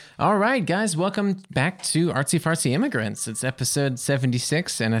All right, guys, welcome back to Artsy Fartsy Immigrants. It's episode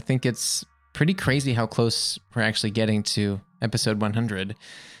 76, and I think it's pretty crazy how close we're actually getting to episode 100.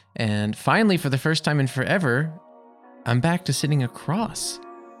 And finally, for the first time in forever, I'm back to sitting across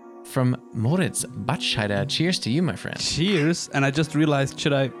from Moritz Batscheider. Cheers to you, my friend. Cheers. And I just realized,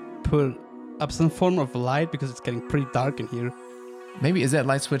 should I put up some form of light because it's getting pretty dark in here? Maybe, is that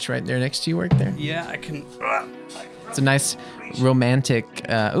light switch right there next to you work there? Yeah, I can. It's a nice romantic,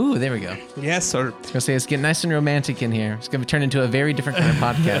 ooh, there we go. Yes, sir. I was going to say, it's getting nice and romantic in here. It's going to turn into a very different kind of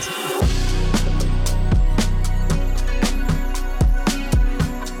podcast.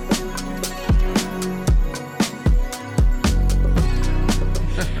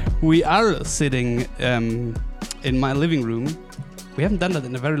 We are sitting in my living room. We haven't done that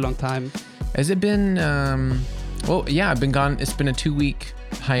in a very long time. Has it been, well, yeah, I've been gone. It's been a 2-week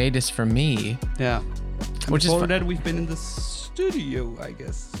hiatus for me. Yeah. Which is before that, we've been in the studio, I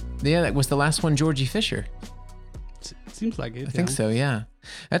guess. Yeah, that was the last one, Georgie Fisher. Seems like it. I think so, yeah.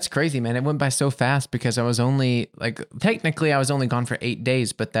 That's crazy, man. It went by so fast because I was only, technically I was only gone for 8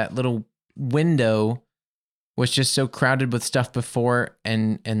 days, but that little window was just so crowded with stuff before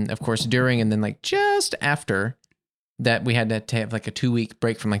and of course during and then just after that we had to have a 2-week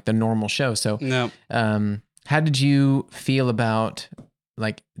break from the normal show. So, no. How did you feel about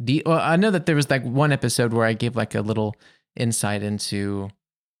well, I know that there was one episode where I gave a little insight into,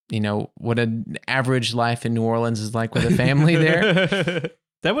 what an average life in New Orleans is like with a family there.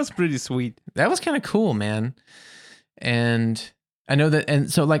 That was pretty sweet. That was kind of cool, man. And I know that,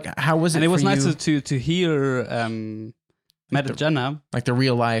 and so how was it? And it was for nice you? to hear Matt and Jenna, the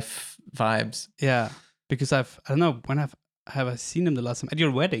real life vibes. Yeah, because I don't know when have I seen him the last time at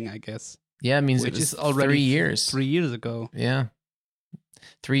your wedding, I guess. Yeah, it means which it was is already 3 years. 3 years ago. Yeah,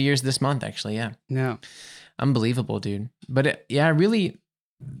 3 years this month, actually. Yeah. Yeah. Unbelievable, dude. But I'm really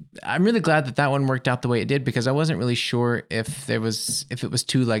glad that one worked out the way it did because I wasn't really sure if it was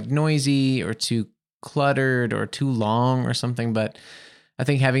too noisy or too cluttered or too long or something. But I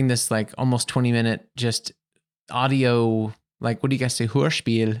think having this almost 20-minute just audio, what do you guys say,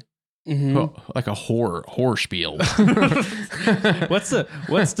 Hörspiel? Mm-hmm. Like a horror spiel. What's the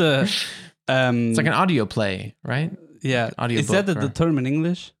it's like an audio play, right? Yeah. Audio is book, that the term in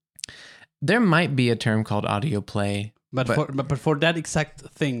English? There might be a term called audio play. But for that exact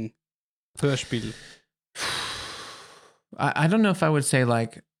thing, Hörspiel. I don't know if I would say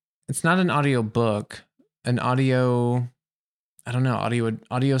it's not an audio book, an audio, I don't know,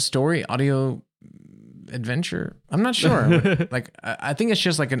 audio story, audio adventure. I'm not sure. I think it's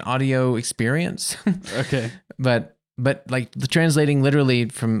just an audio experience. Okay. But the translating literally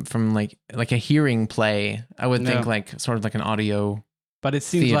from a hearing play, I would think sort of an audio. But it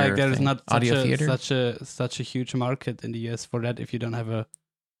seems like there's not such a huge market in the US for that if you don't have a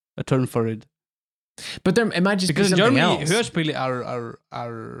term for it. But it might just because be something else. In Germany, Hörspiele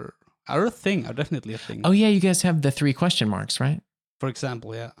are a thing, are definitely a thing. Oh yeah, you guys have the 3 question marks, right? For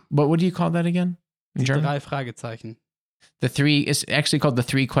example, yeah. But what do you call that again in German? Die Fragezeichen. The 3 is actually called the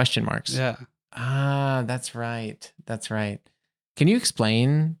 3 question marks. Yeah. Ah, that's right. That's right. Can you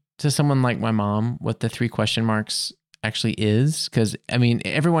explain to someone like my mom what the 3 question marks actually is? Because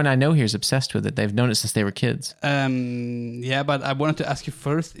everyone I know here is obsessed with it. They've known it since they were kids. Yeah, but I wanted to ask you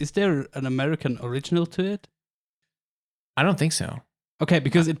first, is there an American original to it? I don't think so. Okay,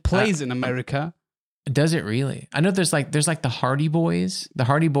 because it plays in America. Does it really? I know there's the Hardy Boys. The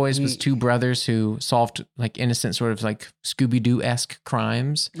Hardy Boys was 2 brothers who solved innocent sort of Scooby-Doo-esque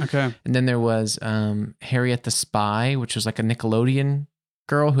crimes. Okay. And then there was Harriet the Spy, which was a Nickelodeon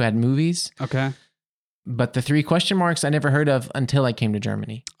girl who had movies. Okay. But the 3 question marks I never heard of until I came to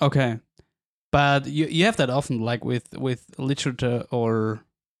Germany. Okay. But you have that often, with literature or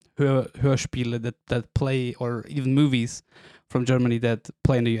Hörspiele that play, or even movies from Germany that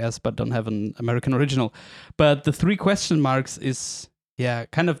play in the US but don't have an American original. But the 3 question marks is,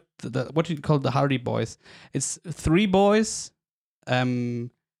 kind of what you call the Hardy Boys. It's 3 boys, and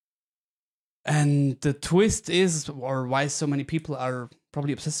the twist is, or why so many people are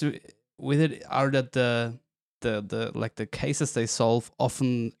probably obsessed with it, are that the cases they solve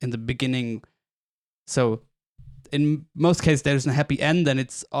often in the beginning. So in most cases there's a happy end, and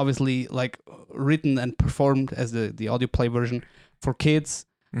it's obviously written and performed as the audio play version for kids.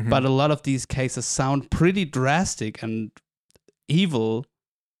 Mm-hmm. But a lot of these cases sound pretty drastic and evil.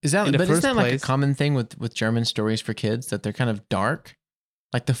 Isn't that a common thing with German stories for kids, that they're kind of dark?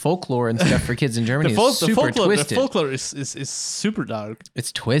 The folklore and stuff for kids in Germany is super twisted. The folklore is super dark.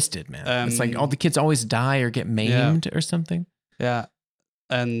 It's twisted, man. It's all the kids always die or get maimed or something. Yeah.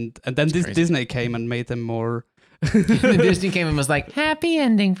 And then Disney came and made them more Disney came and was like, happy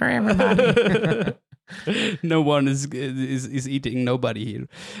ending for everybody. No one is eating nobody here.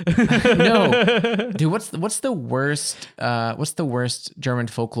 No. Dude, what's the worst German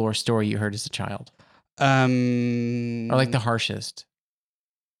folklore story you heard as a child? Or like the harshest?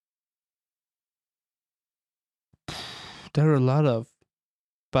 There are a lot of,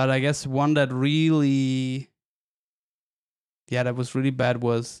 but I guess one that really, that was really bad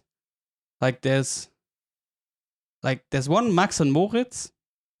was like there's one Max and Moritz.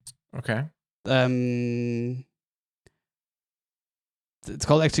 Okay. It's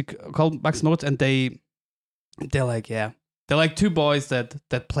called Max and Moritz, and they're like two boys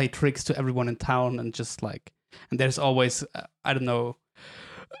that play tricks to everyone in town, and just like, and there's always I don't know,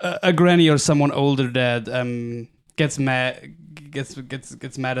 a granny or someone older that gets mad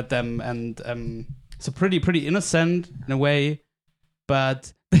at them, and so pretty innocent in a way,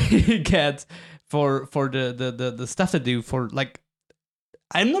 but they get for the stuff they do for like,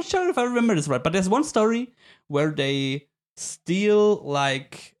 I'm not sure if I remember this right, but there's one story where they steal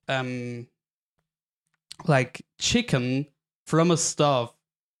like chicken from a stove,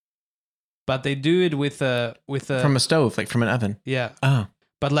 but they do it with a from a stove, like from an oven. Yeah. Oh.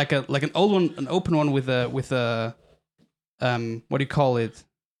 But like an old one, an open one with a what do you call it?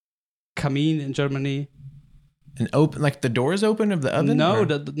 Kamin in Germany. An open, like the door is open of the oven? No,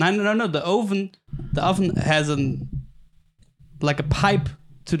 no. The oven has like a pipe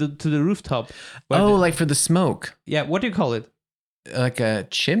to the rooftop. Like for the smoke. Yeah, what do you call it? Like a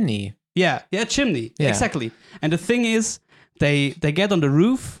chimney. Yeah, chimney. Yeah. Exactly. And the thing is, they get on the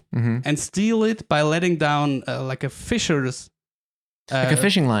roof and steal it by letting down like a fisher's like a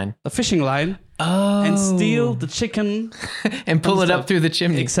fishing line. A fishing line. Oh. And steal the chicken and pull it up through the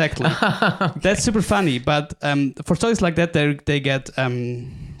chimney. Exactly. Okay. That's super funny. But for stories like that, they get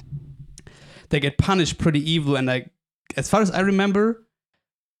punished pretty evil. And like, as far as I remember,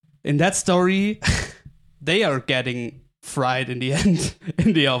 in that story, they are getting fried in the end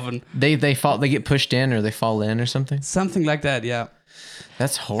in the oven. They get pushed in, or they fall in, or something. Something like that. Yeah.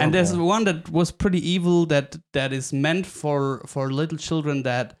 That's horrible. And there's one that was pretty evil that is meant for little children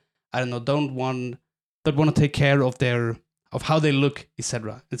that, I don't know, don't want to take care of how they look,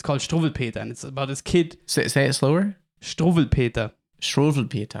 etc. It's called Struwwelpeter, and it's about this kid. Say it slower. Struwwelpeter.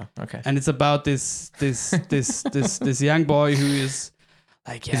 Struwwelpeter. Okay. And it's about this young boy who is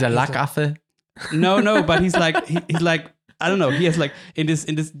like, he's a Lackaffe. No, but he's like he's like, I don't know. He has like in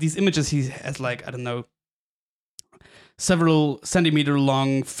these images, he has like, I don't know, several centimeter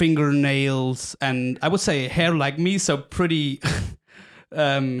long fingernails, and I would say hair like me, so pretty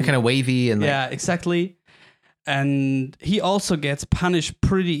kind of wavy and yeah, exactly. And he also gets punished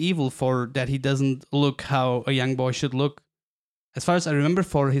pretty evil for that. He doesn't look how a young boy should look. As far as I remember,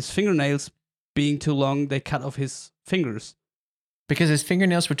 for his fingernails being too long, they cut off his fingers. Because his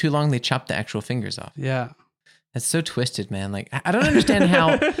fingernails were too long, they chopped the actual fingers off. Yeah. That's so twisted, man. Like, I don't understand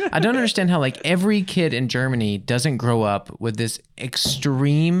how like every kid in Germany doesn't grow up with this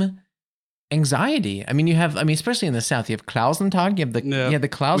extreme anxiety. I mean, especially in the South, you have Klausentag, you have the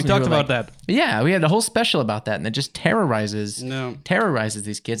Klausen. We talked about that. Yeah, we had a whole special about that, and it just terrorizes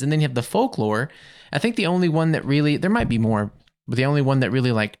these kids. And then you have the folklore. I think the only one that really, there might be more, but the only one that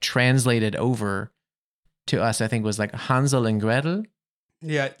really like translated over to us, I think, was like Hansel and Gretel.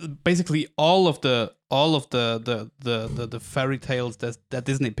 Yeah, basically all of the fairy tales that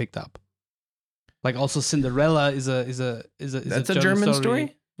Disney picked up. Like also Cinderella is a German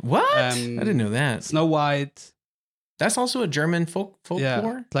story. What? I didn't know that. Snow White. That's also a German folklore.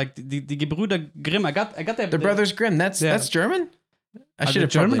 Yeah, like the Gebrüder Grimm. I got the Brothers Grimm. That's German. I should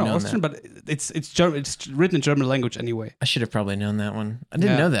have probably known Austrian, that. But it's German. It's written in German language anyway. I should have probably known that one. I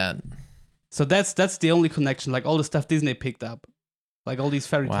didn't know that. So that's the only connection. Like all the stuff Disney picked up, like all these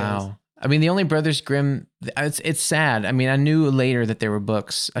fairy tales. Wow. I mean, the only Brothers Grimm. It's sad. I mean, I knew later that there were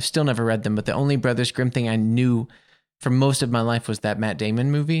books. I've still never read them, but the only Brothers Grimm thing I knew for most of my life was that Matt Damon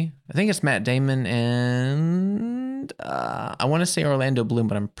movie. I think it's Matt Damon and I want to say Orlando Bloom,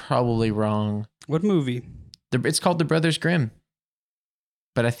 but I'm probably wrong. What movie? It's called The Brothers Grimm,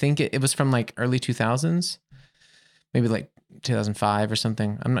 but I think it was from like early 2000s, maybe like 2005 or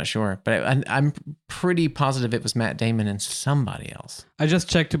something. I'm not sure, but I'm pretty positive it was Matt Damon and somebody else. I just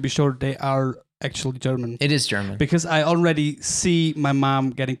checked to be sure they are actually German. It is German. Because I already see my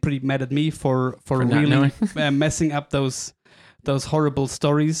mom getting pretty mad at me for really messing up those horrible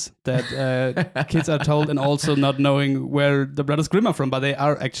stories that kids are told, and also not knowing where the Brothers Grimm are from, but they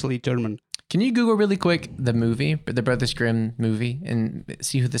are actually German. Can you Google really quick the movie, the Brothers Grimm movie, and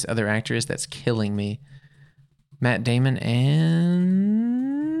see who this other actor is? That's killing me. Matt Damon and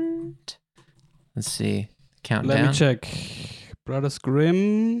let's see, Countdown. Let me check. Brothers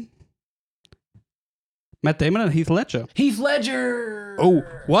Grimm. Matt Damon and Heath Ledger. Heath Ledger. Oh,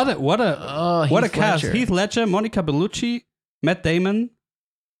 what a Oh, what a Heath cast! Ledger. Heath Ledger, Monica Bellucci, Matt Damon,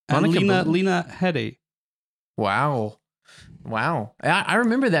 and Monica Lena Headey. Wow. I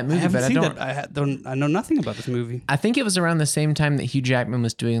remember that I movie, haven't but seen I don't. that. I know nothing about this movie. I think it was around the same time that Hugh Jackman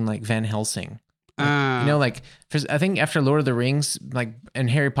was doing like Van Helsing. You know, like I think after Lord of the Rings, like and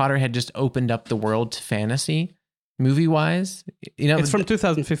Harry Potter had just opened up the world to fantasy, movie wise. You know, it's from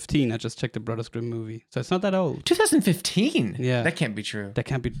 2015. I just checked the Brothers Grimm movie, so it's not that old. 2015. Yeah. that can't be true. That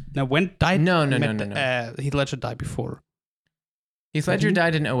can't be. Now, when died? No. Heath Ledger died before. Heath Ledger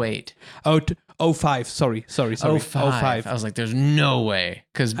died in 08. Oh, 05. Sorry. 05. I was like, there's no way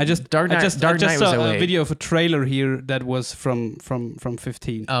because Dark Knight I was saw 08. a video of a trailer here that was from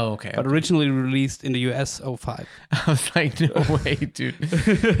 15. Oh, okay. But originally released in the US 05. I was like, no way,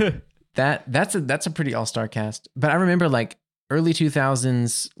 dude. That's a pretty all-star cast. But I remember like early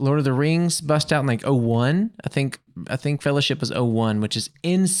 2000s Lord of the Rings bust out in like 01. I think Fellowship was 01, which is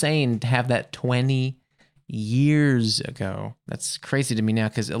insane to have that 20 years ago. That's crazy to me now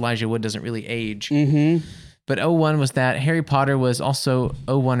because Elijah Wood doesn't really age. Mm-hmm. But 01 was that. Harry Potter was also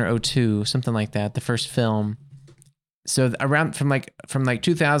 01 or 02, something like that, the first film. So around from like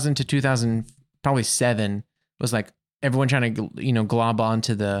 2000 to 2000, probably 7 was like everyone trying to, glob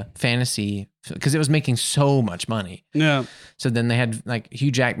onto the fantasy because it was making so much money. Yeah. So then they had like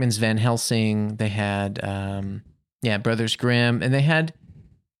Hugh Jackman's Van Helsing. They had, Brothers Grimm. And they had,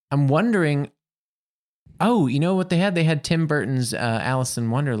 I'm wondering, oh, you know what they had? They had Tim Burton's Alice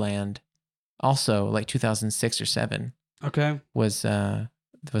in Wonderland also like 2006 or 7 Okay. was that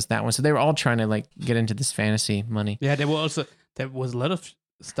one. So they were all trying to like get into this fantasy money. Yeah, there was a lot of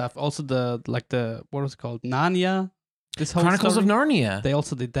stuff. Also what was it called? Narnia. This whole Chronicles story. of Narnia. They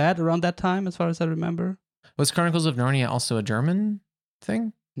also did that around that time, as far as I remember. Was Chronicles of Narnia also a German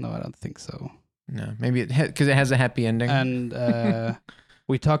thing? No, I don't think so. No, maybe because it has a happy ending. And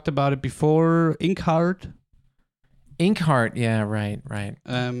we talked about it before. Inkheart. Inkheart, yeah, right.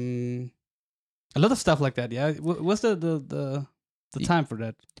 A lot of stuff like that. Yeah, what's the time for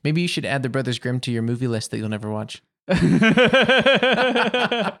that? Maybe you should add the Brothers Grimm to your movie list that you'll never watch.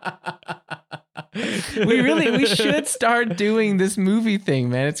 we should start doing this movie thing,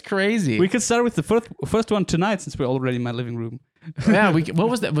 man. It's crazy. We could start with the first one tonight, since we're already in my living room. Yeah, what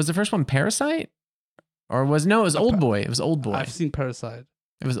was that? Was the first one Parasite? Or it was Old Boy. It was Old Boy. I've seen Parasite.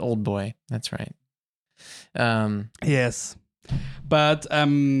 It was Old Boy. That's right. Yes. But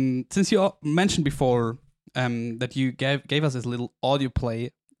since you mentioned before that you gave us this little audio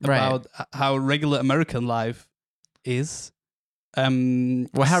play about how regular American life is. Well,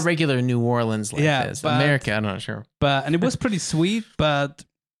 how regular New Orleans life is. America, I'm not sure. And it was pretty sweet, but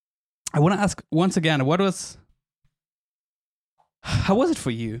I want to ask once again, how was it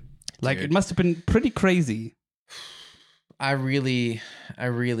for you? Like, Dude. it must have been pretty crazy. I really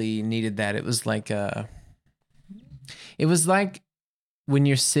needed that. It was like when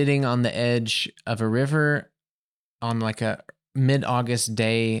you're sitting on the edge of a river on like a mid-August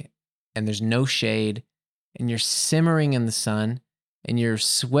day and there's no shade and you're simmering in the sun and you're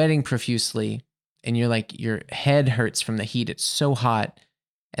sweating profusely and you're like, your head hurts from the heat. It's so hot.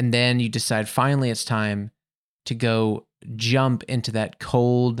 And then you decide finally it's time to go jump into that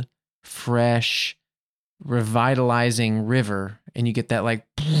cold, fresh, revitalizing river, and you get that like,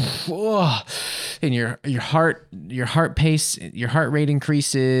 and your heart rate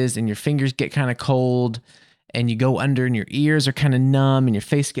increases, and your fingers get kind of cold, and you go under, and your ears are kind of numb, and your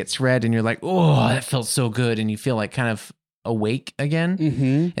face gets red, and you're like, oh, that felt so good, and you feel like kind of awake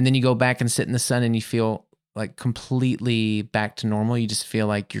again, and then you go back and sit in the sun, and you feel like completely back to normal. You just feel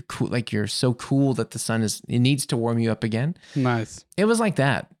like you're cool, like you're so cool that the sun it needs to warm you up again. Nice. It was like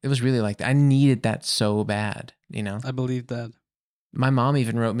that. It was really like that. I needed that so bad, I believe that. My mom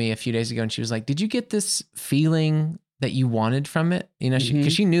even wrote me a few days ago and she was like, did you get this feeling that you wanted from it?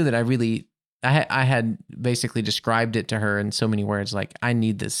 Because she knew that I had basically described it to her in so many words, like, I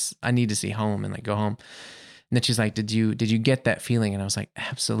need this, I need to see home and like go home. And then she's like, did you get that feeling? And I was like,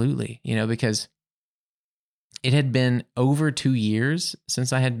 absolutely, because it had been over 2 years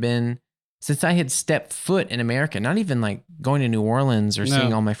since I had stepped foot in America, not even like going to New Orleans or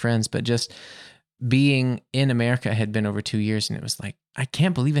seeing all my friends, but just being in America had been over 2 years. And it was like, I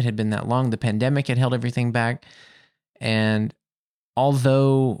can't believe it had been that long. The pandemic had held everything back. And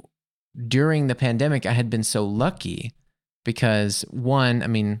although during the pandemic, I had been so lucky because one, I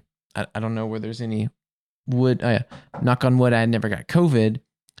mean, I don't know where there's any wood, knock on wood, I had never got COVID.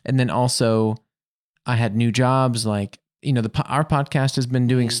 And then also I had new jobs. Like our podcast has been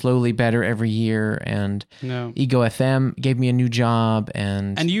doing slowly better every year, and No. Ego FM gave me a new job,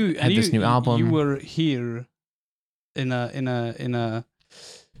 and you had this new album. You were here in a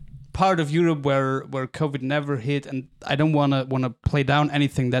part of Europe where COVID never hit, and I don't wanna play down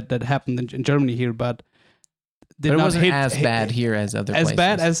anything that happened in Germany here, but it wasn't as bad here as other places. As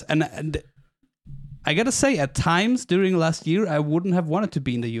bad as and I gotta say, at times during last year, I wouldn't have wanted to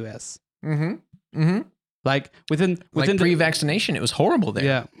be in the US. Like within pre-vaccination, it was horrible there.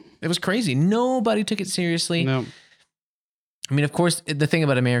 Yeah, it was crazy. Nobody took it seriously. No. I mean, of course, the thing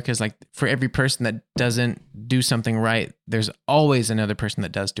about America is like for every person that doesn't do something right, there's always another person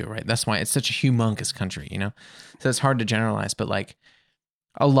that does do it right. That's why it's such a humongous country, So it's hard to generalize, but like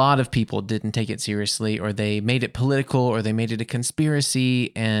a lot of people didn't take it seriously, or they made it political, or they made it a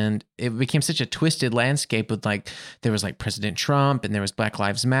conspiracy, and it became such a twisted landscape with like, there was like President Trump, and there was Black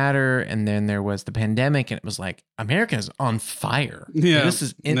Lives Matter, and then there was the pandemic, and it was like, America's on fire. Yeah.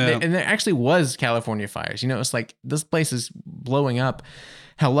 And there actually was California fires. It's like, this place is blowing up.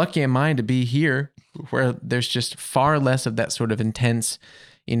 How lucky am I to be here where there's just far less of that sort of intense,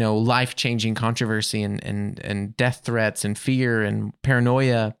 life-changing controversy and death threats and fear and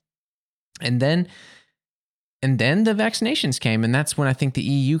paranoia. And then the vaccinations came, and that's when I think the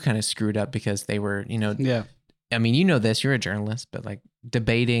EU kind of screwed up, because they were, Yeah. I mean, this, you're a journalist, but like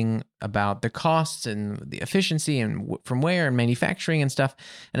debating about the costs and the efficiency and from where and manufacturing and stuff.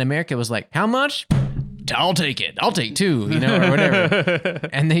 And America was like, how much? I'll take it. I'll take 2, or whatever.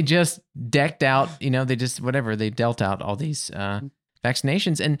 And they just decked out, they dealt out all these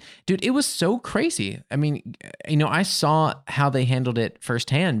vaccinations. And dude, it was so crazy. I mean, I saw how they handled it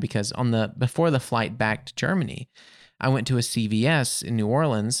firsthand, because before the flight back to Germany, I went to a CVS in New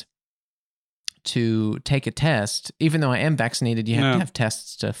Orleans to take a test. Even though I am vaccinated, you have to have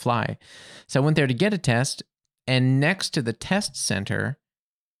tests to fly. So I went there to get a test, and next to the test center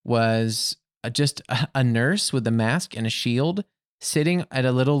was just a nurse with a mask and a shield sitting at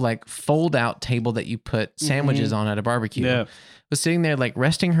a little like fold out table that you put sandwiches on at a barbecue. Yeah. Was sitting there like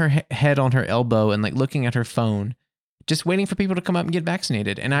resting her head on her elbow and like looking at her phone, just waiting for people to come up and get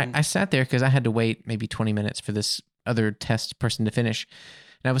vaccinated. And I sat there because I had to wait maybe 20 minutes for this other test person to finish.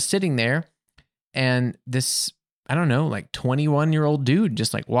 And I was sitting there, and this, I don't know, like 21-year-old dude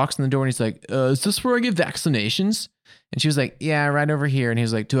just like walks in the door, and he's like, is this where I get vaccinations? And she was like, yeah, right over here. And he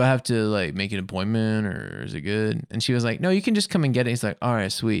was like, do I have to like make an appointment, or is it good? And she was like, no, you can just come and get it. He's like, all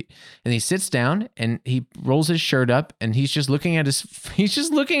right, sweet. And he sits down and he rolls his shirt up, and he's just looking at his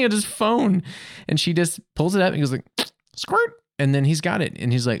phone. And she just pulls it up and he goes like, squirt. And then he's got it.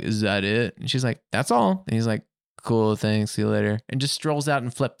 And he's like, is that it? And she's like, that's all. And he's like, cool, thanks, see you later. And just strolls out in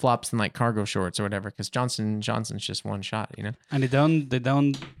flip flops and like cargo shorts or whatever, because Johnson's just one shot, And they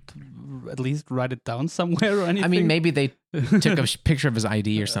don't at least write it down somewhere or anything. I mean, maybe they took a picture of his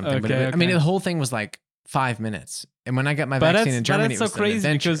ID or something. Okay, but I mean, the whole thing was like 5 minutes. And when I got my vaccine in Germany, that's so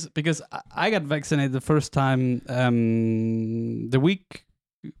crazy because I got vaccinated the first time the week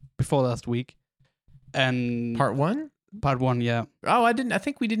before last week, and Part 1, yeah. Oh, I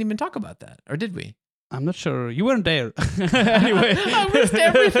think we didn't even talk about that, or did we? I'm not sure. You weren't there. Anyway. I missed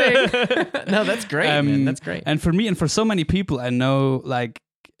everything. No, that's great, man. That's great. And for me and for so many people I know, like,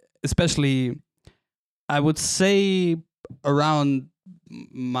 especially, I would say around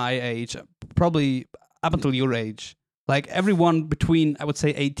my age, probably up until your age, like everyone between, I would say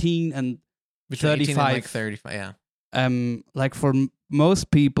 18 and between 35. 18 and like 35, yeah. Like for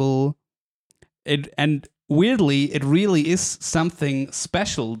most people, and weirdly, it really is something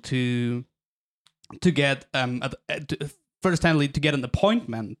special to get first-handly to get an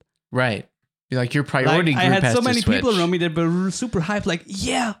appointment. Right. Like your priority group has to switch. I had so many people around me that were super hyped, like,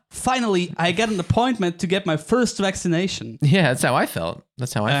 yeah, finally I get an appointment to get my first vaccination. Yeah, that's how I felt.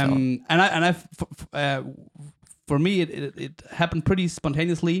 And for me it happened pretty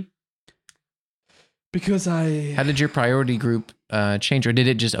spontaneously, because How did your priority group change, or did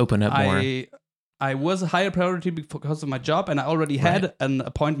it just open up more? I was a higher priority because of my job, and I already had an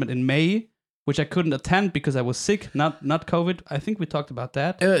appointment in May, which I couldn't attend because I was sick, not COVID. I think we talked about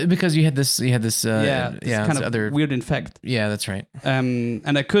that. Because you had this kind of other weird infect. Yeah, that's right.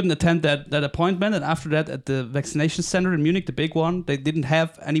 And I couldn't attend that appointment. And after that, at the vaccination center in Munich, the big one, they didn't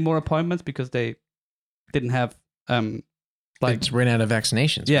have any more appointments because they didn't have they just ran out of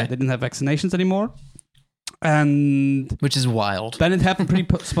vaccinations. Yeah, right? they didn't have vaccinations anymore. And which is wild. Then it happened pretty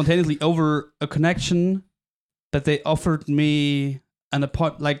spontaneously over a connection that they offered me an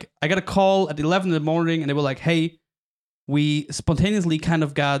appointment. Like, I got a call at 11 in the morning, and they were like, hey, we spontaneously kind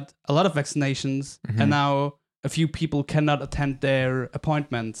of got a lot of vaccinations, and now a few people cannot attend their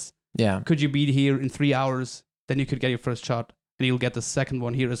appointments. Yeah. Could you be here in 3 hours? then you could get your first shot, and you'll get the second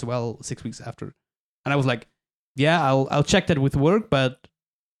one here as well 6 weeks after. And I was like, yeah, I'll check that with work, but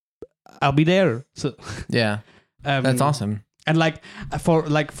I'll be there. So Yeah. That's awesome. And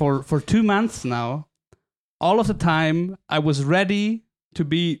for 2 months now, all of the time I was ready to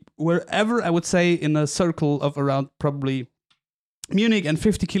be wherever, I would say, in a circle of around probably Munich and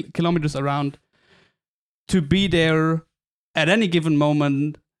 50 kilometers around, to be there at any given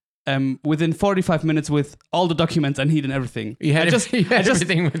moment, within 45 minutes with all the documents I need and everything. You had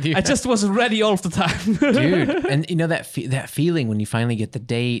everything with you. I just was ready all of the time. Dude. And you know that feeling when you finally get the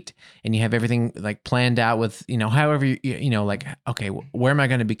date and you have everything like planned out with, however, like, okay, where am I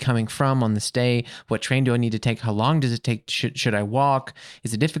going to be coming from on this day? What train do I need to take? How long does it take? Should I walk?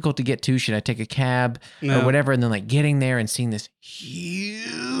 Is it difficult to get to? Should I take a cab or whatever? And then like getting there and seeing this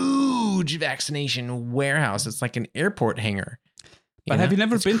huge vaccination warehouse. It's like an airport hangar. But have you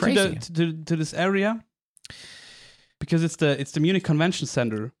never been to this area? Because it's the Munich Convention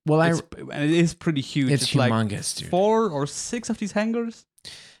Center. Well, and it is pretty huge. It's humongous, dude. 4 or 6 of these hangars.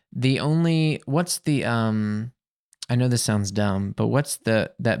 What's the I know this sounds dumb, but what's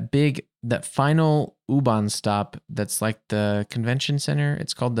that final U-Bahn stop that's like the convention center?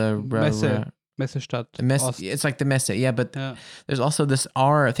 It's called the Messestadt. It's like the Messe, yeah. But there's also this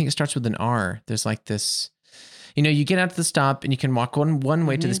R. I think it starts with an R. There's like this. You get out to the stop and you can walk one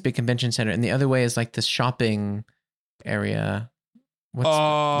way to this big convention center, and the other way is like this shopping area. There's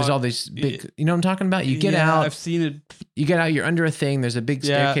all these big, you know what I'm talking about? You get out. I've seen it. You get out, you're under a thing. There's a big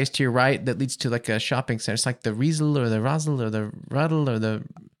staircase to your right that leads to like a shopping center. It's like the Riesel or the Rosel or the Ruddle or the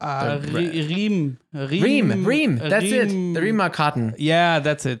Riem. That's it. The Riemarkaden. Yeah,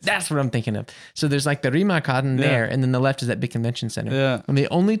 that's it. That's what I'm thinking of. So there's like the Riemarkaden there, and then the left is that big convention center. Yeah. And the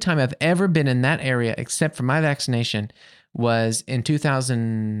only time I've ever been in that area, except for my vaccination, was in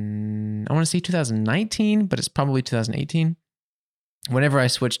 2019, but it's probably 2018. Whenever I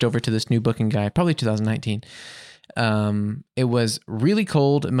switched over to this new booking guy, probably 2019, it was really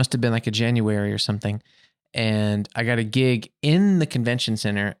cold. It must have been like a January or something. And I got a gig in the convention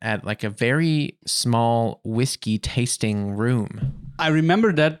center at like a very small whiskey tasting room. I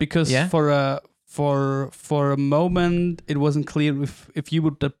remember that because for a moment it wasn't clear if you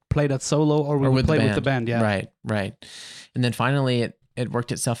would play that solo or would play with the band. Yeah, right. And then finally it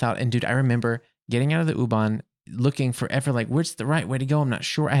worked itself out. And dude, I remember getting out of the U-Bahn, looking forever, like, where's the right way to go? I'm not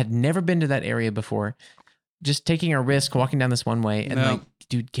sure. I had never been to that area before. Just taking a risk, walking down this one way, and like,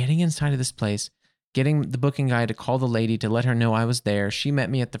 dude, getting inside of this place, getting the booking guy to call the lady to let her know I was there. She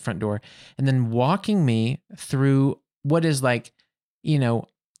met me at the front door, and then walking me through what is like,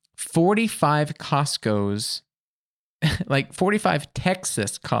 45 Costco's, like 45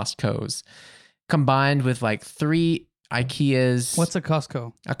 Texas Costco's, combined with like 3 IKEAs. What's a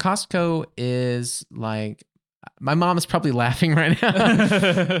Costco? A Costco is like, my mom is probably laughing right now.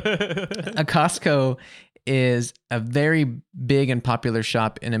 A Costco is a very big and popular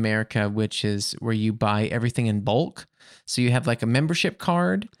shop in America, which is where you buy everything in bulk. So you have like a membership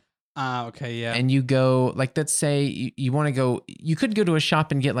card. Okay, yeah. And you go, like, let's say you want to go, you could go to a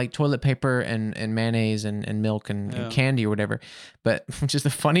shop and get like toilet paper and mayonnaise and milk and candy or whatever, but which is a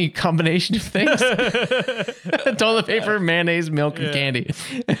funny combination of things. Toilet paper, mayonnaise, milk, and candy.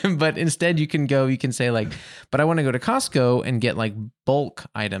 But instead you can say like, but I want to go to Costco and get like bulk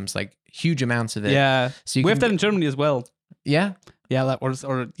items, like huge amounts of it. Yeah. So we have that in Germany as well. Yeah. Yeah.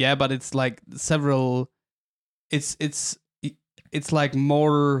 But it's like several, it's like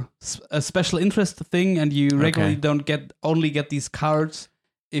more a special interest thing, and you regularly don't only get these cards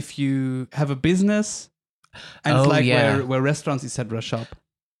if you have a business, and it's like where restaurants etc. shop.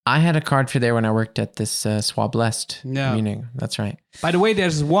 I had a card for there when I worked at this Schwab Lest Munich. That's right. By the way,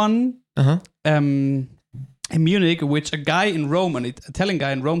 there's one in Munich, which a guy in Rome, an Italian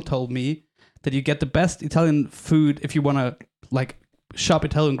guy in Rome, told me that you get the best Italian food if you want to like shop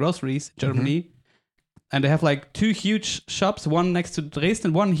Italian groceries in Germany. And they have like 2 huge shops, one next to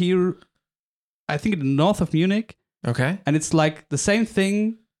Dresden, one here, I think in the north of Munich. Okay. And it's like the same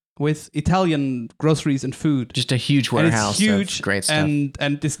thing with Italian groceries and food. Just a huge warehouse. And it's huge. Of great stuff.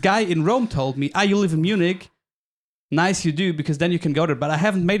 And this guy in Rome told me, you live in Munich. Nice you do, because then you can go there. But I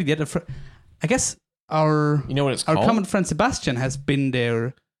haven't made it yet. I guess our common friend Sebastian has been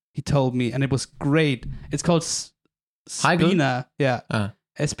there, he told me, and it was great. It's called Spina. Yeah.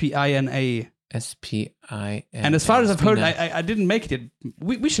 Spina. SPIN. And as far as I've heard, I didn't make it yet.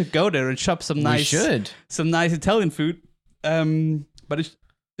 We should go there and shop some nice Italian food. But it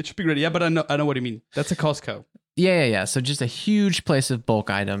should be great. Yeah, but I know what you mean. That's a Costco. Yeah. So just a huge place of bulk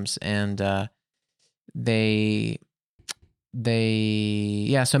items, and they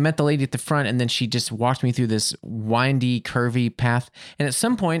so I met the lady at the front, and then she just walked me through this windy, curvy path. And at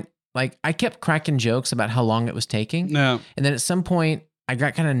some point, like, I kept cracking jokes about how long it was taking. No. And then at some point, I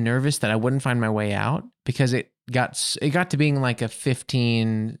got kind of nervous that I wouldn't find my way out, because it got to being like a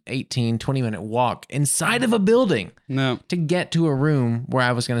 15, 18, 20-minute walk inside of a building No. to get to a room where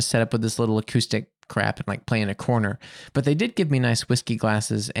I was going to set up with this little acoustic crap and like play in a corner. But they did give me nice whiskey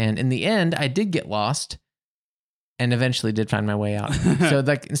glasses, and in the end, I did get lost and eventually did find my way out. So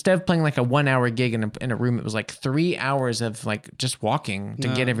like, instead of playing like a 1 hour gig in a room, it was like 3 hours of like just walking to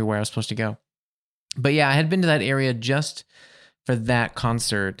get everywhere I was supposed to go. But yeah, I had been to that area just for that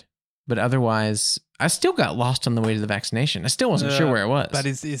concert, but otherwise I still got lost on the way to the vaccination. I still wasn't sure where it was. But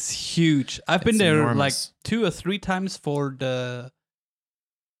it's huge. I've been there enormous. like 2 or 3 times for the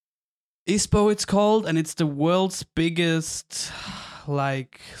ISPO, it's called, and it's the world's biggest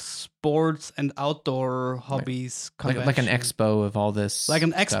like sports and outdoor hobbies convention. Like an expo of all this. Like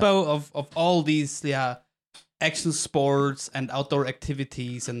an stuff. expo of all these action sports and outdoor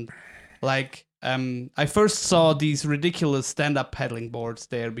activities. And like I first saw these ridiculous stand-up paddling boards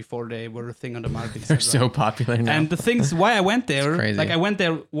there before they were a thing on the market. They're so popular now. And the things why I went there, crazy. like I went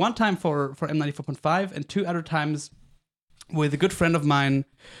there one time for M94.5 and 2 other times with a good friend of mine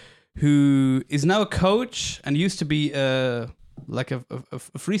who is now a coach and used to be like a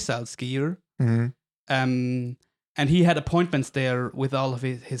freestyle skier. Mm-hmm. And he had appointments there with all of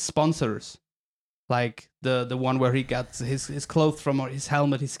his sponsors, like the one where he got his clothes from, or his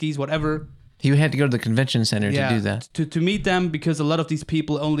helmet, his skis, whatever. He had to go to the convention center to do that. To meet them, because a lot of these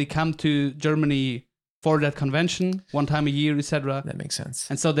people only come to Germany for that convention one time a year, etc. That makes sense.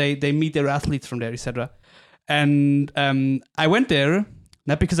 And so they meet their athletes from there, etc. And I went there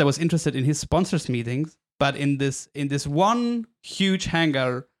not because I was interested in his sponsors meetings, but in this one huge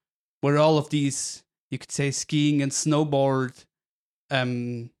hangar where all of these, you could say, skiing and snowboard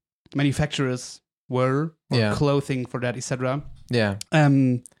manufacturers were, or clothing for that, etc. Yeah.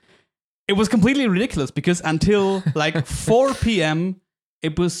 It was completely ridiculous because until like 4 p.m.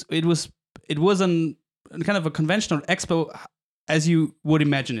 it was an kind of a conventional expo as you would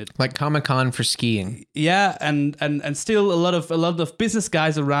imagine it, like Comic-Con for skiing. Yeah, and still a lot of business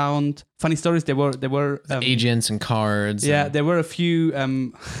guys around. Funny stories. There were agents and cards. Yeah, and... there were a few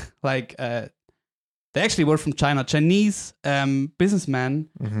they actually were from China, Chinese businessmen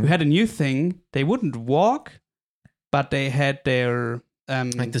who had a new thing. They wouldn't walk, but they had their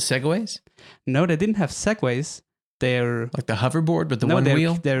like the Segways. No, they didn't have Segways. They're like the hoverboard with the one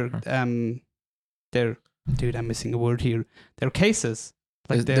wheel. They're dude, I'm missing a word here. They're cases.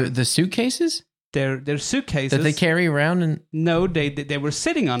 Like the suitcases? They're suitcases that they carry around, and no, they were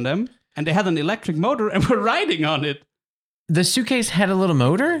sitting on them and they had an electric motor and were riding on it. The suitcase had a little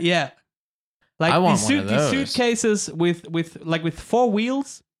motor? Yeah. Like I want these suitcases with 4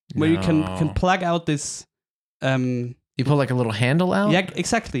 wheels where you can plug out this you pull like a little handle out? Yeah,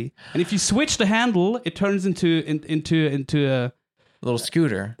 exactly. And if you switch the handle, it turns into a little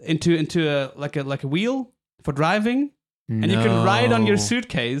scooter, into a wheel for driving, and you can ride on your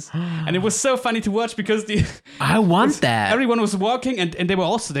suitcase. And it was so funny to watch because I want that. Everyone was walking, and they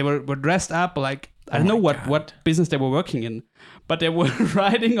were dressed up like I don't know what business they were working in, but they were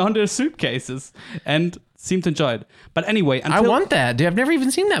riding on their suitcases and seemed to enjoy it. But anyway, I want that, dude. I've never even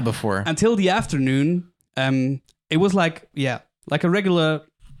seen that before. Until the afternoon, it was like a regular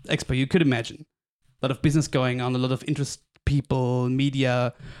expo you could imagine. A lot of business going on, a lot of interest. People,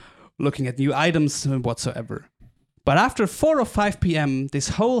 media, looking at new items whatsoever. But after 4 or 5 p.m., this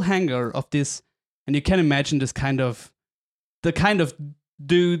whole hangar of this, and you can imagine the kind of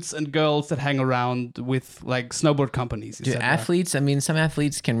dudes and girls that hang around with like snowboard companies. Dude, athletes, I mean, some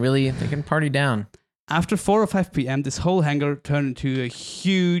athletes they can party down. After 4 or 5 p.m., this whole hangar turned into a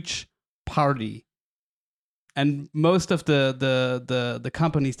huge party. And most of the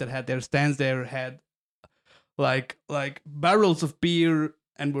companies that had their stands there had like barrels of beer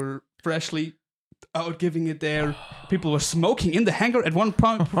and were freshly out giving it there. People were smoking in the hangar at one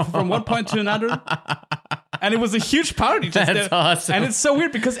point from one point to another, and it was a huge party. That's awesome. And it's so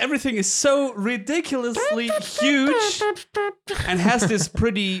weird because everything is so ridiculously huge and has this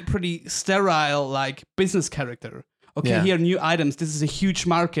pretty sterile like business character. Okay, here are new items. This is a huge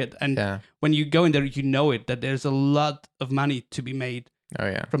market, and when you go in there, you know it that there's a lot of money to be made. Oh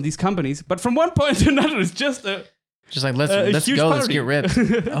yeah, from these companies, but from one point to another, it's just like let's go, let's get ripped.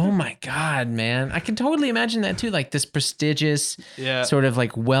 Oh my god, man! I can totally imagine that too, like this prestigious, sort of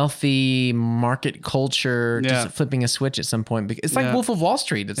like wealthy market culture, just flipping a switch at some point. It's like Wolf of Wall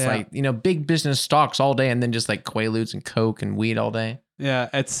Street. It's like big business stocks all day, and then just like Quaaludes and Coke and weed all day. Yeah,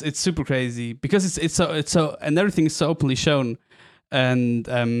 it's super crazy because it's so and everything is so openly shown, and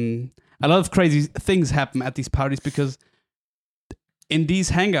a lot of crazy things happen at these parties because in these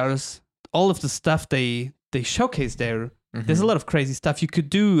hangars, all of the stuff they showcase there, there's a lot of crazy stuff you could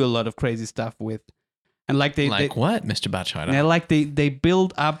do a lot of crazy stuff with, and like they what, Mr. Batscheider? yeah, like they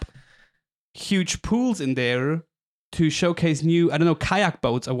build up huge pools in there to showcase new, I don't know, kayak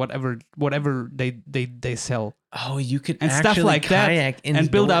boats or whatever they sell. Oh, you could And actually stuff like that, kayak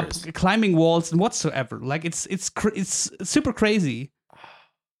and build up indoors. climbing walls and whatsoever. Like it's super crazy.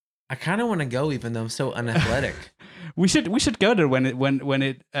 I kind of want to go, even though I'm so unathletic. We should go there when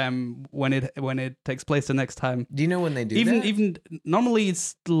it takes place the next time. Do you know when they do that? Even normally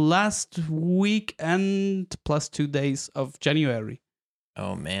it's the last week and plus 2 days of January.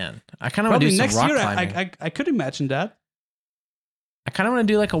 Oh man, I kind of want to Probably do some next rock year. climbing. I could imagine that. I kind of want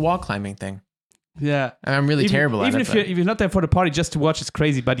to do like a wall climbing thing. Yeah. I'm really terrible at even it. if you're not there for the party just to watch, it's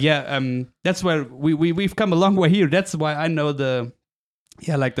crazy. But yeah, that's where we've come a long way here. That's why I know the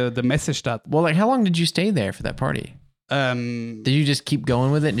Messestadt. Well, like, how long did you stay there for that party? Did you just keep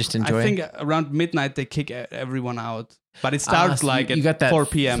going with it and just enjoy I think it? around midnight they kick everyone out, but it starts So like you at got that 4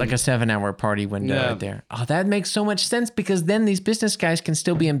 p.m. like a 7-hour party window Yeah. right there. Oh, that makes so much sense because then these business guys can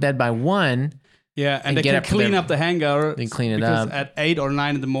still be in bed by 1. Yeah, and they get can up for clean their- up the hangar. They clean it because up. at 8 or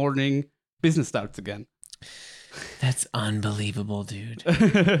 9 in the morning, business starts again. That's unbelievable, dude.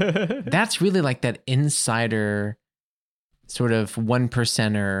 That's really like that insider sort of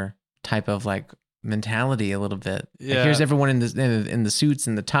 1%er type of like mentality a little bit. Like, Yeah. here's everyone in the suits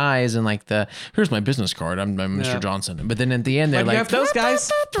and the ties and like here's my business card. I'm Mr. Yeah. Johnson. But then at the end they're But like you have those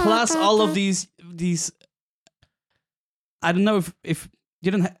guys plus all of these. I don't know if you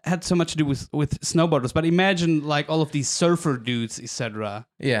don't had so much to do with snowboarders, but imagine like all of these surfer dudes, etc.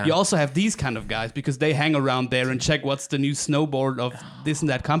 yeah. You also have these kind of guys because they hang around there and check what's the new snowboard of this and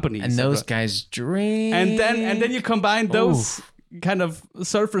that company. and etc. those guys drink. and then you combine those kind of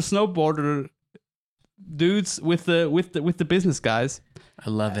surfer snowboarder dudes with the business guys, I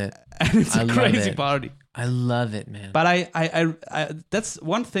love it. and it's I a love crazy it. party. I love it, man. But I that's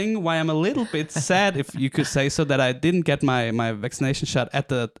one thing why I'm a little bit sad, if you could say so, that I didn't get my vaccination shot at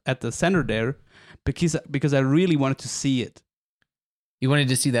the center there, because I really wanted to see it. You wanted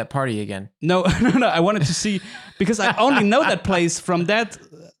to see that party again. No, no, I wanted to see, because I only know that place from that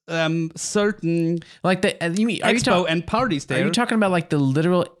certain Like the you mean, are you, expo and parties are there. you talking about like the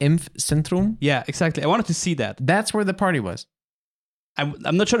literal Impfzentrum? Yeah, exactly. I wanted to see that. That's where the party was. I'm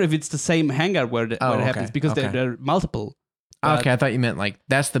not sure if it's the same hangar where it okay, happens, because okay. there are multiple. But- Okay, I thought you meant like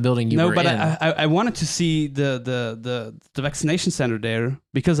that's the building you no, were but in. I wanted to see the vaccination center there,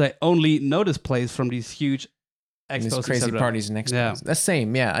 because I only know this place from these huge And these expos, crazy etc. parties and expos. Yeah. That's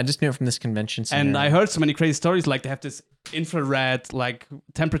same. Yeah, I just knew it from this convention center. And I heard so many crazy stories, like they have this infrared like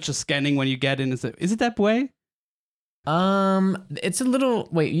temperature scanning when you get in. Is it that way? It's a little.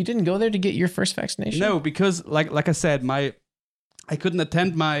 Wait, you didn't go there to get your first vaccination? No, because like I said, I couldn't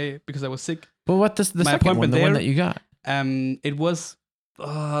attend because I was sick. But what the my second one, appointment the one there- that you got? It was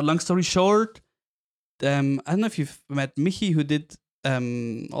long story short. I don't know if you've met Michi, who did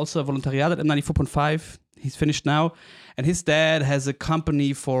also a voluntariat at M94.5. He's finished now, and his dad has a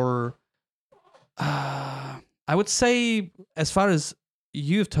company for. I would say, as far as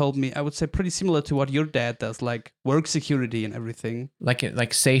you've told me, I would say pretty similar to what your dad does, like work security and everything.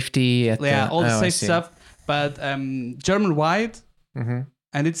 Like safety. At Yeah, all the I safe see. stuff, but German wide. Mm-hmm.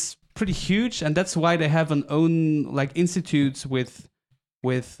 And it's pretty huge, and that's why they have an own like institutes with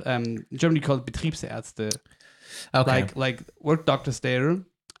Germany called Betriebsärzte, Okay. like work doctors there.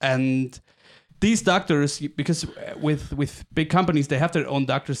 And these doctors, because with big companies, they have their own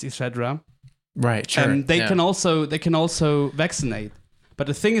doctors, etc. Right. Sure. And they yeah. can also vaccinate. But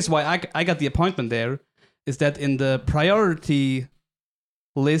the thing is, why I got the appointment there is that in the priority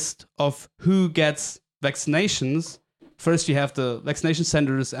list of who gets vaccinations, first you have the vaccination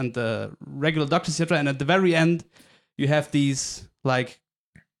centers and the regular doctors, etc. And at the very end, you have these like,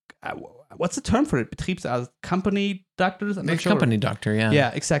 what's the term for it? Betriebsarzt, company doctors? I'm not sure. Company doctor. Yeah.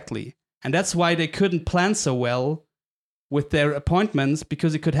 Yeah, exactly. And that's why they couldn't plan so well with their appointments,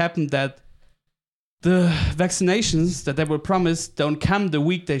 because it could happen that the vaccinations that they were promised don't come the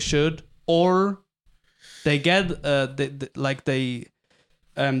week they should, or they get they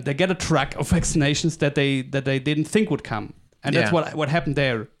get a track of vaccinations that they didn't think would come, and that's Yeah. what happened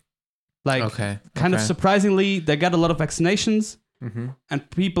there. Like, Okay. kind of okay. surprisingly, they got a lot of vaccinations, Mm-hmm. and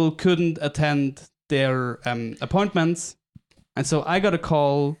people couldn't attend their appointments. And so I got a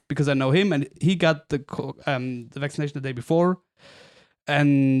call because I know him, and he got the vaccination the day before,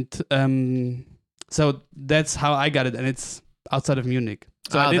 and so that's how I got it. And outside of Munich.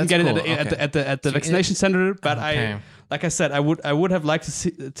 So Oh, I didn't that's get cool. it at the So vaccination center, but Okay. like I said, I would have liked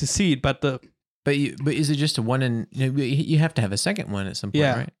to see it, but But is it just a one and you have to have a second one at some point,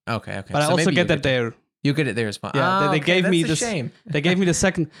 Yeah. right? Okay. but I So also maybe get you'll that there. you get it there as well. Yeah, Oh, they okay, gave me that's this- a shame. They gave me the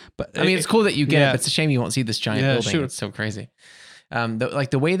second, but I mean, it's cool that you get it, yeah. but it's a shame you won't see this giant Yeah, building. sure. It's so crazy.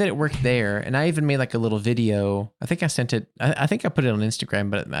 The way that it worked there, and I even made like a little video. I think I sent it. I think I put it on Instagram,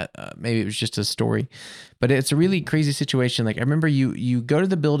 but maybe it was just a story. But it's a really crazy situation. Like I remember you go to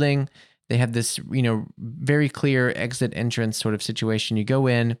the building. They have this very clear exit entrance sort of situation. You go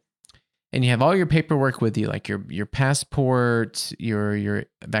in, and you have all your paperwork with you, like your passport, your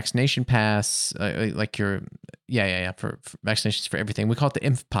vaccination pass, like your for vaccinations for everything. We call it the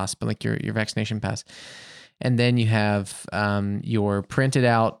Impfpass, but like your vaccination pass. And then you have your printed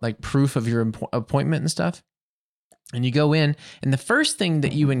out like proof of your appointment and stuff. And you go in, and the first thing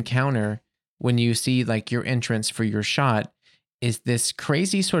that you encounter when you see like your entrance for your shot is this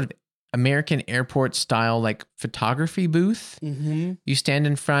crazy sort of American airport style like photography booth. Mm-hmm. You stand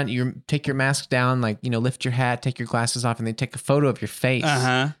in front, you take your mask down, like lift your hat, take your glasses off, and they take a photo of your face,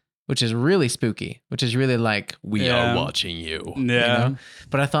 which is really spooky. Which is really like we Yeah. are watching you. Yeah.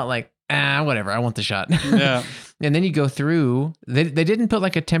 But I thought like. Whatever. I want the shot. Yeah. And then you go through. They didn't put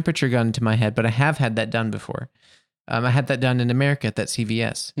like a temperature gun to my head, but I have had that done before. I had that done in America at that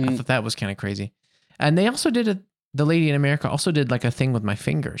CVS. I thought that was kind of crazy. And they also did the lady in America also did like a thing with my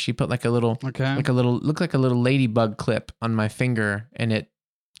finger. She put like a little, looked like a little ladybug clip on my finger, and it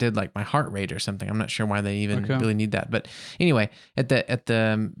did like my heart rate or something. I'm not sure why they even really need that. But anyway, at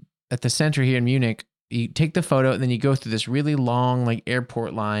the center here in Munich, you take the photo and then you go through this really long like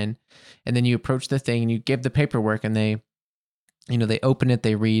airport line, and then you approach the thing and you give the paperwork, and they open it,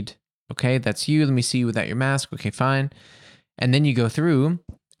 they read, okay, that's you. Let me see you without your mask. Okay, fine. And then you go through,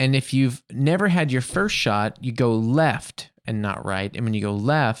 and if you've never had your first shot, you go left and not right. And when you go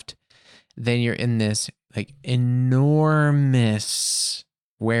left, then you're in this like enormous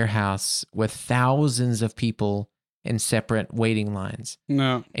warehouse with thousands of people in separate waiting lines.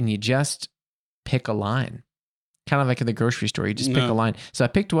 No. And you just pick a line, kind of like at the grocery store. You just pick a line. So I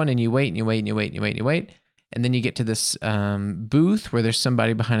picked one, and you wait and you wait and you wait and you wait and you wait. And then you get to this booth where there's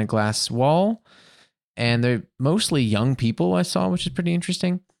somebody behind a glass wall, and they're mostly young people I saw, which is pretty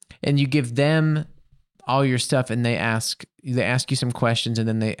interesting. And you give them all your stuff, and they ask you some questions, and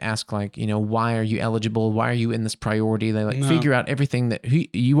then they ask like, why are you eligible? Why are you in this priority? They figure out everything that who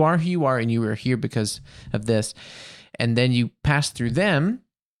you are, and you are here because of this. And then you pass through them.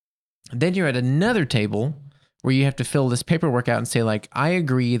 Then you're at another table where you have to fill this paperwork out and say like, I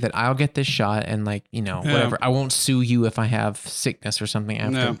agree that I'll get this shot, and like, whatever. I won't sue you if I have sickness or something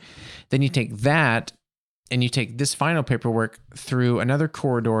after. No. Then you take that, and you take this final paperwork through another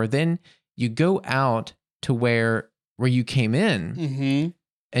corridor. Then you go out to where you came in. Mm-hmm.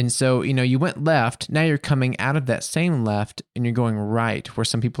 And so, you went left. Now you're coming out of that same left, and you're going right where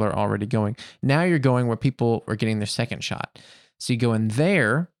some people are already going. Now you're going where people are getting their second shot. So you go in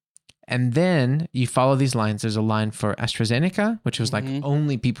there, and then you follow these lines. There's a line for AstraZeneca, which was like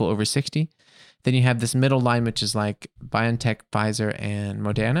only people over 60. Then you have this middle line, which is like BioNTech, Pfizer, and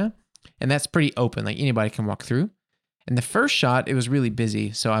Moderna. And that's pretty open. Like anybody can walk through. And the first shot, it was really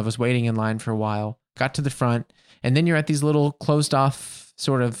busy. So I was waiting in line for a while, got to the front, and then you're at these little closed off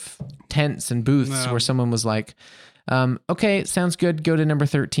sort of tents and booths where someone was like, okay, sounds good. Go to number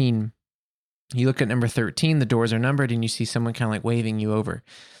 13. You look at number 13, the doors are numbered, and you see someone kind of like waving you over.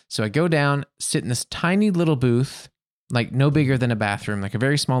 So I go down, sit in this tiny little booth, like no bigger than a bathroom, like a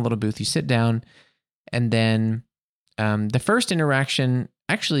very small little booth. You sit down, and then the first interaction,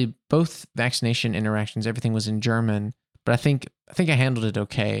 actually both vaccination interactions, everything was in German, but I think I handled it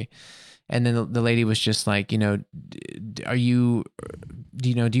okay. And then the lady was just like, do you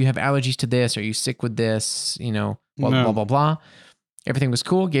have allergies to this? Are you sick with this? Blah, blah, blah, blah. Everything was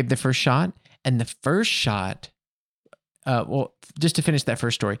cool. Gave the first shot. And the first shot, just to finish that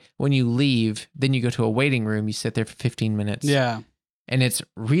first story, when you leave, then you go to a waiting room. You sit there for 15 minutes. Yeah. And it's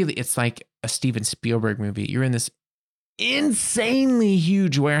like a Steven Spielberg movie. You're in this insanely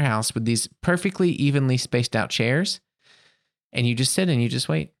huge warehouse with these perfectly evenly spaced out chairs. And you just sit and you just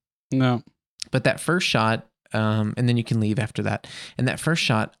wait. No. But that first shot, and then you can leave after that. And that first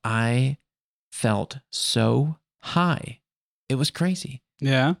shot, I felt so high. It was crazy.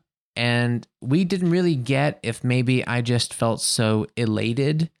 Yeah. And we didn't really get if maybe I just felt so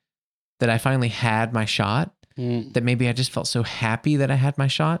elated that I finally had my shot, that maybe I just felt so happy that I had my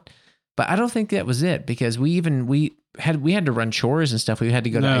shot. But I don't think that was it, because we had to run chores and stuff. We had to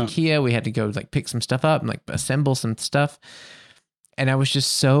go to IKEA. We had to go like pick some stuff up and like assemble some stuff. And I was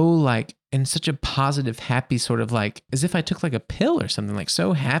just so like in such a positive, happy sort of like as if I took like a pill or something, like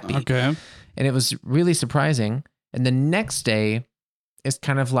so happy. Okay. And it was really surprising. And the next day is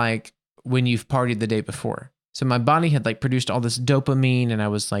kind of like when you've partied the day before. So my body had like produced all this dopamine and I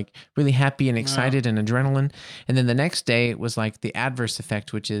was like really happy and excited and adrenaline. And then the next day was like the adverse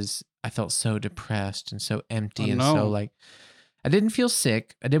effect, which is I felt so depressed and so empty and so like I didn't feel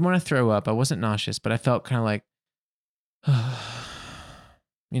sick. I didn't want to throw up. I wasn't nauseous, but I felt kind of like,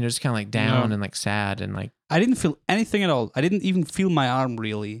 just kind of like down and like sad and like. I didn't feel anything at all. I didn't even feel my arm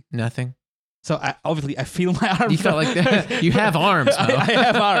really. Nothing. So I feel my arm. You felt like that. You have arms. Mo. I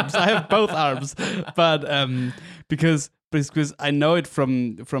have arms. I have both arms, but because I know it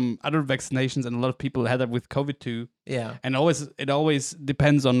from other vaccinations, and a lot of people had that with COVID too. Yeah, and it always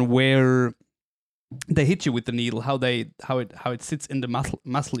depends on where they hit you with the needle, how it sits in the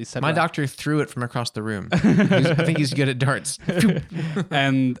muscle, etc. My doctor threw it from across the room. I think he's good at darts.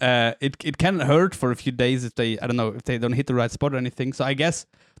 And it can hurt for a few days if they don't hit the right spot or anything. So I guess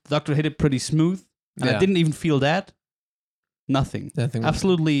the doctor hit it pretty smooth, and I didn't even feel that. Nothing.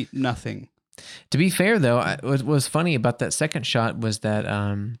 Absolutely nothing. To be fair, though, what was funny about that second shot was that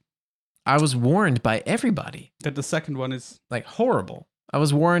I was warned by everybody that the second one is like horrible. I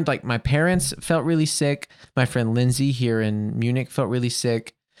was warned, like my parents felt really sick. My friend Lindsay here in Munich felt really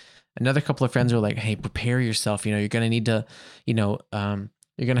sick. Another couple of friends were like, hey, prepare yourself. You're going to need to, you're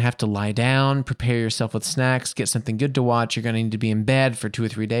going to have to lie down, prepare yourself with snacks, get something good to watch. You're going to need to be in bed for 2 or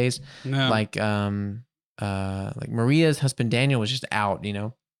 3 days. No. Like Maria's husband, Daniel, was just out,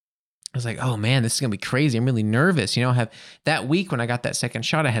 I was like, oh man, this is going to be crazy. I'm really nervous. I have that week when I got that second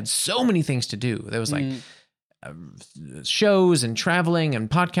shot, I had so many things to do. There was like, shows and traveling and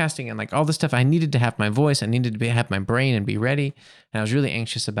podcasting and like all this stuff. I needed to have my voice. I needed to have my brain and be ready. And I was really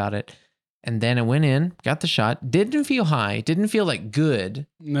anxious about it. And then I went in, got the shot, didn't feel high, didn't feel like good.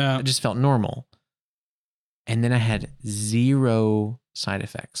 No. It just felt normal. And then I had 0 side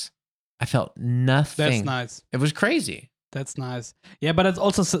effects. I felt nothing. That's nice. It was crazy. That's nice. Yeah, but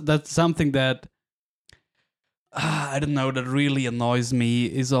that's something that I don't know, that really annoys me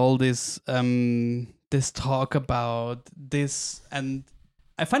is all this this talk about this, and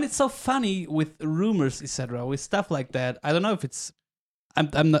I find it so funny with rumors, etc., with stuff like that. I don't know if it's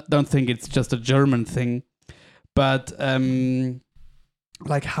don't think it's just a German thing, but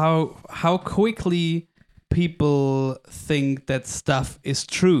like how quickly people think that stuff is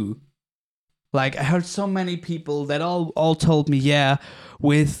true. Like I heard so many people that all told me, yeah,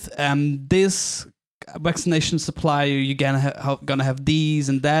 with this vaccination supplier, you're gonna have these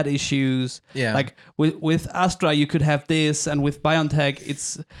and that issues. Yeah. Like with Astra, you could have this, and with BioNTech,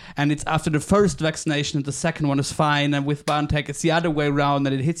 it's after the first vaccination, and the second one is fine, and with BioNTech, it's the other way around,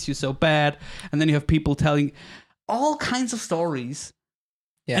 and it hits you so bad. And then you have people telling all kinds of stories,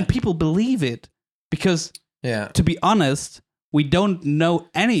 and people believe it because, to be honest, we don't know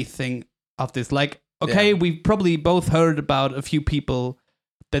anything of this. Like, okay, we probably both heard about a few people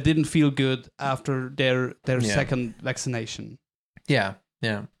that didn't feel good after their second vaccination. Yeah.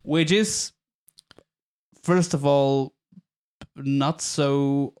 Which is, first of all, not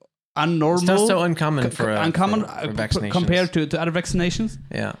so unnormal. It's not so uncommon for vaccinations compared to other vaccinations.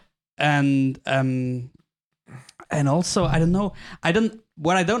 Yeah. And also, I don't know.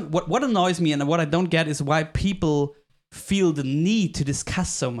 What annoys me and what I don't get is why people feel the need to discuss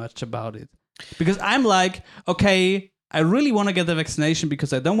so much about it. Because I'm like, okay, I really want to get the vaccination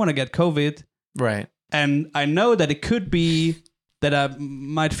because I don't want to get COVID. Right. And I know that it could be that I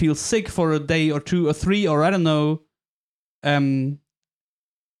might feel sick for a day or 2 or 3, or I don't know. And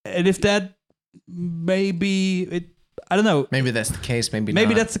if that maybe I don't know. Maybe that's the case. Maybe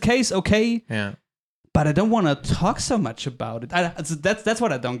not. That's the case. Okay. Yeah. But I don't want to talk so much about it. That's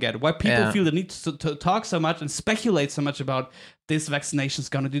what I don't get. Why people feel the need to talk so much and speculate so much about this vaccination is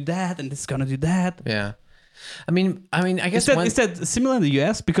going to do that and this is going to do that. Yeah. I mean, I guess is that similar in the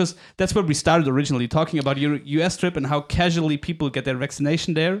US? Because that's where we started originally, talking about your US trip and how casually people get their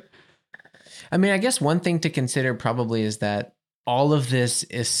vaccination there. I mean, I guess one thing to consider probably is that all of this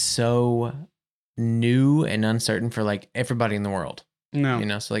is so new and uncertain for like everybody in the world.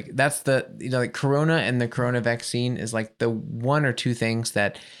 No. So like that's like Corona and the Corona vaccine is like the 1 or 2 things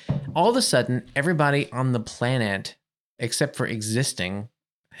that all of a sudden everybody on the planet, except for existing,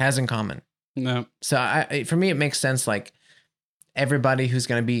 has in common. No. So for me, it makes sense. Like everybody who's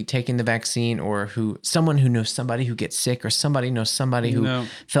going to be taking the vaccine, or someone who knows somebody who gets sick, or somebody knows somebody who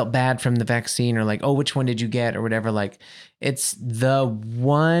felt bad from the vaccine, or like, oh, which one did you get, or whatever. Like it's the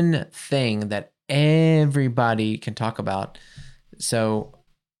one thing that everybody can talk about. So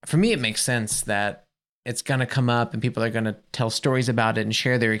for me, it makes sense that it's gonna come up and people are gonna tell stories about it and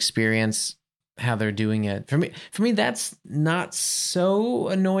share their experience, how they're doing it. For me, that's not so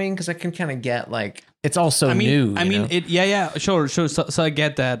annoying because I can kind of get like it's all so new. I mean, sure. So I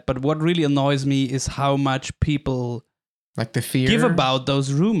get that, but what really annoys me is how much people like the fear give about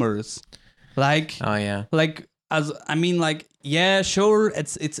those rumors. Like, oh yeah, like as I mean, like yeah, sure.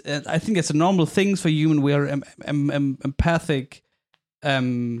 It's I think it's a normal thing for human. We are empathic,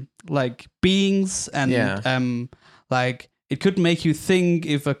 like beings, and like it could make you think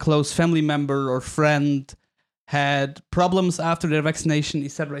if a close family member or friend had problems after their vaccination,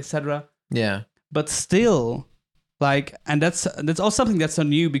 etc., etc. Yeah. But still, like, and that's also something that's so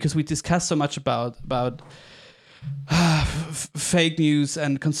new because we discuss so much about fake news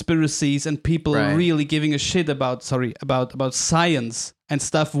and conspiracies and people really giving a shit about science and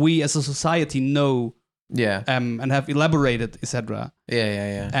stuff we as a society know. Yeah. And have elaborated, etc.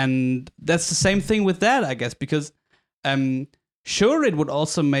 Yeah. And that's the same thing with that, I guess, because sure, it would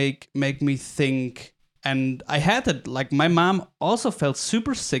also make me think. And I had it, like my mom also felt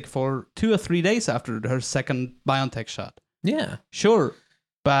super sick for 2 or 3 days after her second BioNTech shot. Yeah. Sure.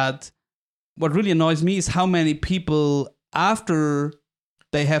 But what really annoys me is how many people, after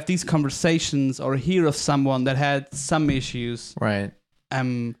they have these conversations or hear of someone that had some issues, right?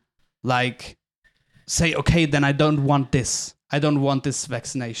 Like say, okay, then I don't want this. I don't want this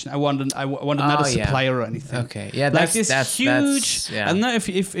vaccination. I want another supplier or anything. Okay, yeah, like that's huge. I don't know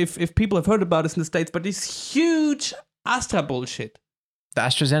if people have heard about this in the States, but this huge Astra bullshit. The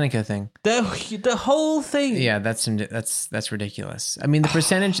AstraZeneca thing. The whole thing. Yeah, that's ridiculous. I mean,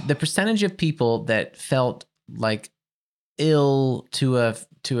 the percentage of people that felt like ill to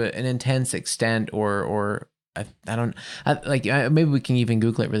an intense extent or maybe we can even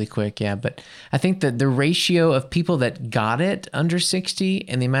Google it really quick. Yeah. But I think that the ratio of people that got it under 60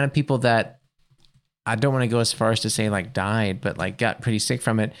 and the amount of people that, I don't want to go as far as to say like died, but like got pretty sick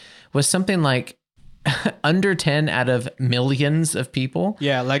from it was something like under 10 out of millions of people.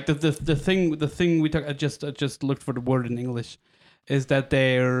 Yeah. Like the thing we talk, I just looked for the word in English, is that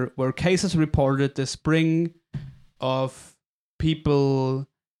there were cases reported this spring of people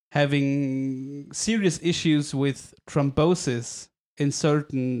having serious issues with thrombosis in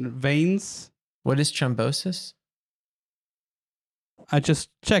certain veins. What is thrombosis? I just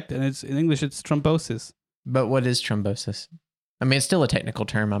checked, and it's in English. It's thrombosis. But what is thrombosis? I mean, it's still a technical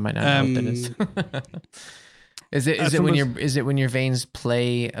term. I might not know what that is. Is it when your veins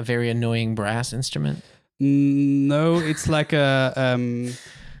play a very annoying brass instrument? No, it's like a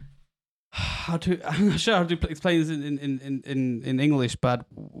I'm not sure how to explain this in English, but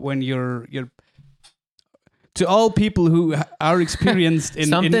when you're to all people who are experienced in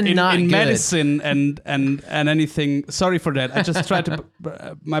medicine and anything, sorry for that. I just tried to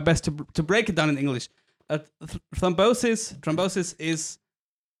my best to break it down in English. Thrombosis is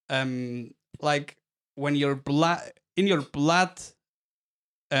like when your blood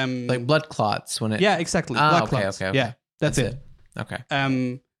like blood clots when it exactly blood clots. Okay. Yeah, that's it. Okay.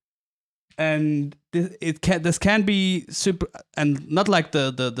 And this can be super, and not like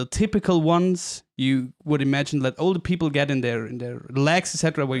the typical ones you would imagine that older people get in their legs,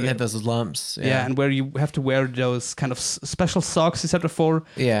 etc. Where you have those lumps, and where you have to wear those kind of special socks, etc. for.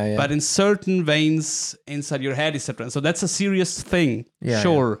 Yeah. But in certain veins inside your head, etc. So that's a serious thing,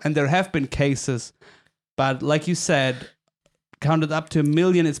 sure. And there have been cases, but like you said, counted up to 1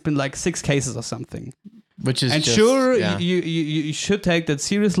 million, it's been like 6 cases or something. Which is you should take that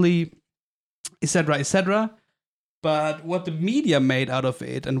seriously, etc., etc. But what the media made out of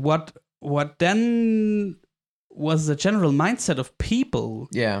it, and what then was the general mindset of people,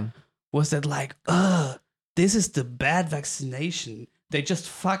 was that like, this is the bad vaccination. They just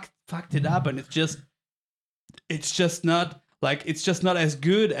fucked it up, and it's just not like, it's just not as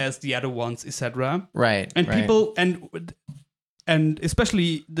good as the other ones, etc. Right. And people and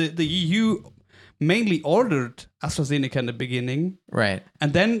especially the EU mainly ordered AstraZeneca in the beginning. Right.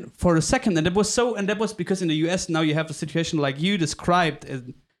 And then for a second, and that was because in the US now you have a situation like you described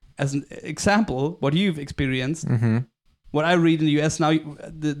as an example, what you've experienced. Mm-hmm. What I read in the US now,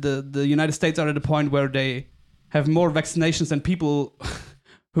 the United States are at a point where they have more vaccinations than people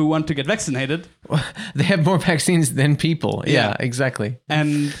who want to get vaccinated. They have more vaccines than people. Yeah, exactly.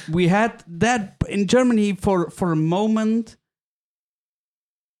 And we had that in Germany for a moment.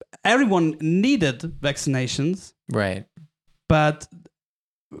 Everyone needed vaccinations, right? But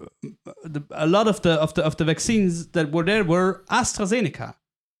a lot of the vaccines that were there were AstraZeneca,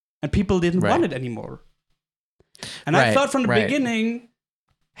 and people didn't want it anymore. And I thought from the beginning,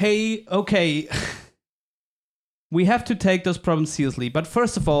 hey, okay, we have to take those problems seriously. But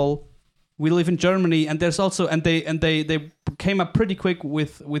first of all, we live in Germany, and there's also they came up pretty quick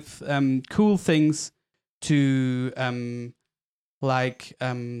with cool things to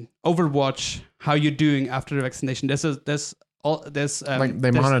Overwatch how you're doing after the vaccination. There's like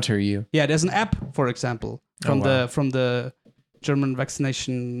they monitor you. Yeah, there's an app, for example, from wow. the German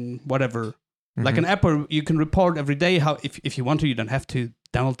vaccination whatever. Like an app where you can report every day how if you want to, you don't have to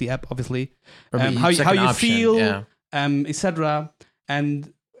download the app, obviously. How you feel, etc.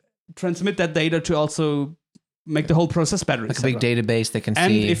 And transmit that data to also make the whole process better. Like a big database that can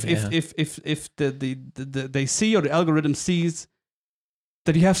and see. And if they see, or the algorithm sees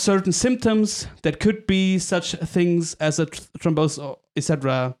that you have certain symptoms that could be such things as a thrombosis,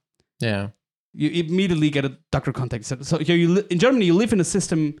 etc. Yeah. You immediately get a doctor contact. So in Germany, you live in a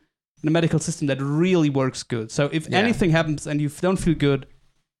system, in a medical system that really works good. So if anything happens and you don't feel good,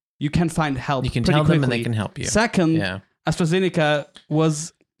 you can find help. You can pretty tell quickly. them and they can help you. Second, AstraZeneca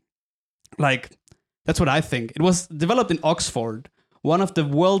was like, that's what I think. It was developed in Oxford, one of the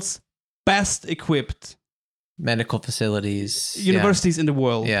world's best equipped medical facilities, universities in the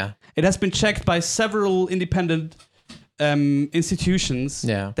world. Yeah. It has been checked by several independent institutions.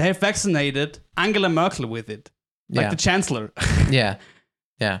 Yeah. They have vaccinated Angela Merkel with it, like the chancellor. Yeah.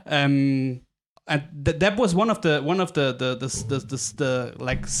 And that was one of the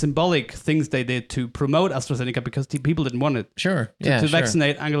like symbolic things they did to promote AstraZeneca, because people didn't want it. Sure. To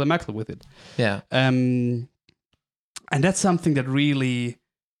vaccinate Angela Merkel with it. Yeah. And that's something that really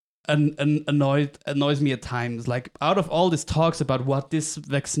annoys me at times. Like, out of all these talks about what this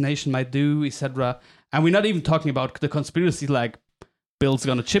vaccination might do, etc., and we're not even talking about the conspiracy, like Bill's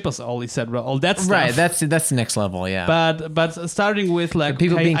gonna chip us all, etc., all that stuff. Right. That's the next level. Yeah. But starting with like,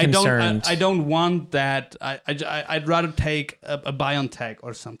 people being concerned. I don't want that. I'd rather take a BioNTech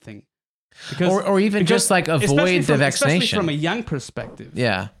or something. Or even just like avoid the vaccination, especially from a young perspective.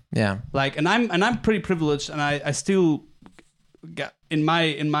 Yeah. Like, and I'm pretty privileged, and I still got in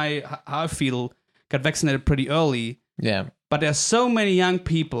my how I feel, got vaccinated pretty early. Yeah. But there's so many young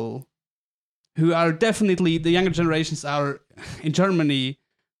people who are definitely, the younger generations are in Germany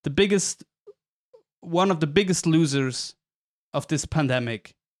one of the biggest losers of this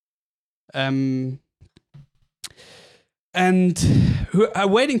pandemic. And who are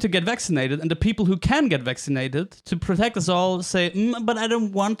waiting to get vaccinated, and the people who can get vaccinated to protect us all say, but I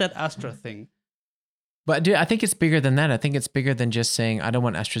don't want that Astra thing. But dude, I think it's bigger than that. I think it's bigger than just saying I don't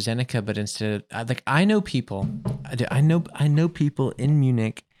want AstraZeneca, but instead, I know people. I know people in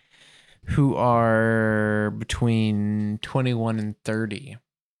Munich who are between 21 and 30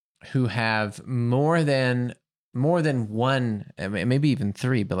 who have more than one, maybe even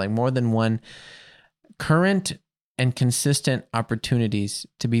three, but like more than one current and consistent opportunities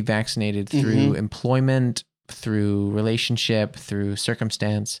to be vaccinated through employment, through relationship, through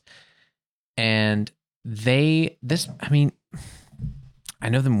circumstance. And I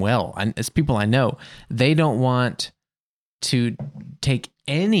know them well. It's people I know. They don't want to take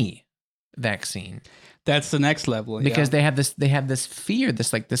any vaccine. That's the next level. Because they have this fear,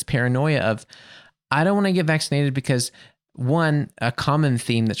 this paranoia of, I don't want to get vaccinated because, one, a common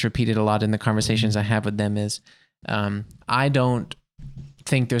theme that's repeated a lot in the conversations I have with them is, I don't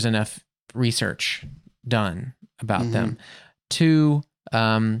think there's enough research done about them. Two,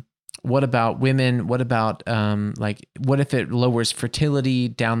 what about women? What about what if it lowers fertility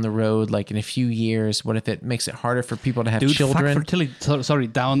down the road, like in a few years? What if it makes it harder for people to have children? Fuck fertility,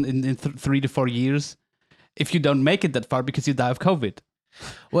 down in 3 to 4 years if you don't make it that far because you die of COVID.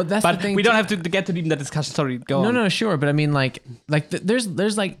 Well, that's the thing. We don't have to get to even that discussion. Sorry, go on. No, sure. But I mean,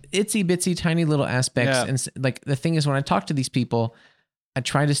 there's like itsy bitsy tiny little aspects. Yeah. And like, the thing is, when I talk to these people, I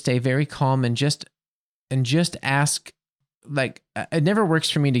try to stay very calm and just ask. Like, it never works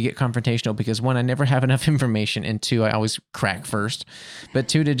for me to get confrontational because, one, I never have enough information, and two, I always crack first. But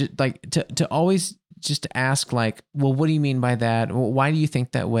two, to always just ask, like, well, what do you mean by that? Well, why do you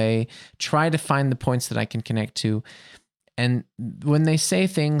think that way? Try to find the points that I can connect to. And when they say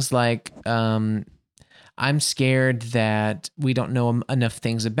things like, I'm scared that we don't know enough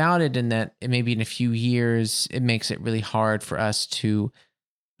things about it, and that maybe in a few years it makes it really hard for us to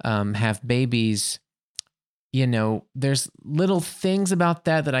have babies. You know, there's little things about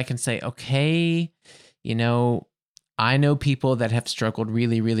that I can say, okay, you know, I know people that have struggled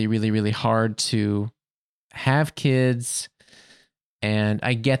really, really, really, really hard to have kids, and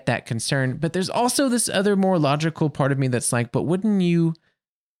I get that concern. But there's also this other more logical part of me that's like, but wouldn't you,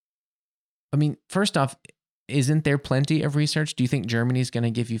 I mean, first off, isn't there plenty of research? Do you think Germany's going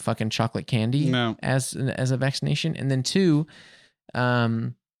to give you fucking chocolate candy as a vaccination? And then two,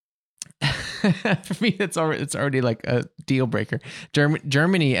 For me, it's already like a deal breaker.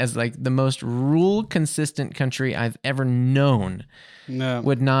 Germany, as like the most rule consistent country I've ever known,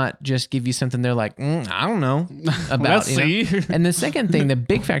 would not just give you something they're like, I don't know about. Let's see. And the second thing, the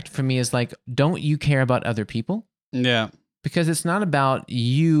big factor for me is like, don't you care about other people? Yeah. Because it's not about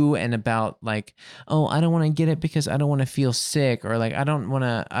you and about like, oh, I don't want to get it because I don't want to feel sick, or like I don't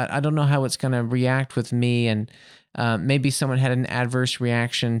know how it's going to react with me. And maybe someone had an adverse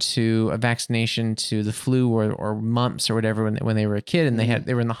reaction to a vaccination, to the flu or mumps or whatever when they were a kid, and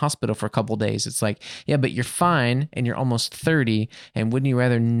they were in the hospital for a couple of days. It's like, yeah, but you're fine and you're almost 30, and wouldn't you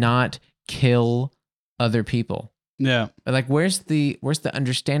rather not kill other people? Yeah. Like, where's the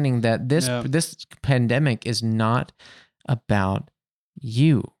understanding that this pandemic is not about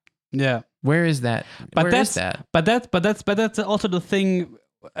you? Yeah. Where is that? But Where that's is that? But that's also the thing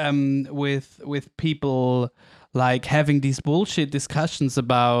with people like having these bullshit discussions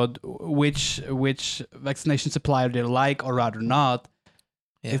about which vaccination supplier they like or rather not.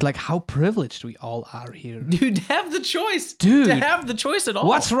 Yeah. It's like how privileged we all are here. Dude, have the choice. Dude, to have the choice at all.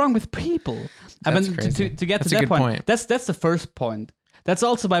 What's wrong with people? That's crazy. To get that's to that point. That's the first point. That's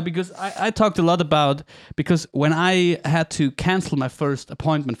also why, because I talked a lot about, because when I had to cancel my first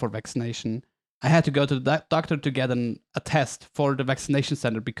appointment for vaccination, I had to go to the doctor to get a test for the vaccination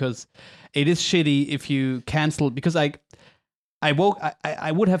center, because it is shitty if you cancel, because I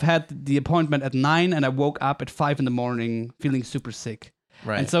would have had the appointment at 9 and I woke up at 5 a.m. feeling super sick.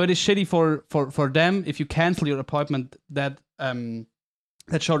 Right. And so it is shitty for them if you cancel your appointment that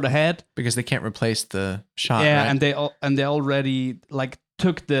short ahead, because they can't replace the shot. Yeah, right? and they already like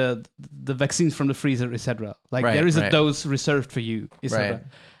took the vaccines from the freezer, etc. Like there is a dose reserved for you, etc. Right.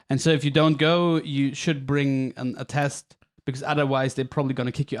 And so if you don't go, you should bring a test, because otherwise they're probably going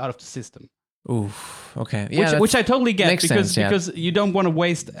to kick you out of the system. Oof. Okay. Yeah. Which I totally get, because sense, you don't want to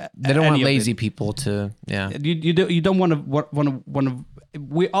waste. They don't want lazy people to. Yeah. You don't want to.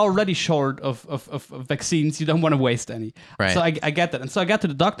 We're already short of vaccines. You don't want to waste any. Right. So I get that. And so I got to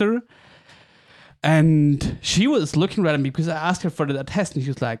the doctor, and she was looking right at me because I asked her for the test, and she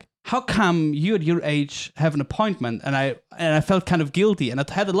was like, "How come you at your age have an appointment?" And I felt kind of guilty, and I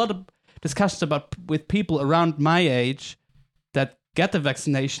had a lot of discussions with people around my age that get the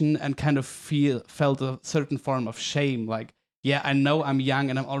vaccination and kind of felt a certain form of shame, like, yeah, I know I'm young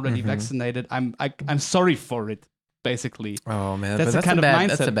and I'm already vaccinated. I'm sorry for it. Basically, oh man, that's the kind of mindset.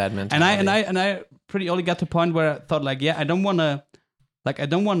 That's a bad mentality. And I pretty early got to a point where I thought, like, yeah, I don't want to,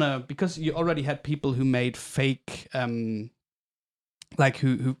 because you already had people who made fake, like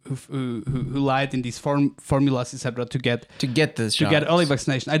who lied in these formulas, etc., to get early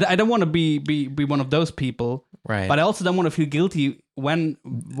vaccination. I don't want to be one of those people, right? But I also don't want to feel guilty when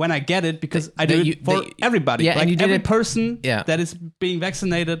I get it, because I do it for everybody. Yeah, like and every person that is being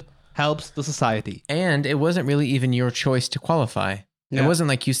vaccinated helps the society. And it wasn't really even your choice to qualify. Yeah. It wasn't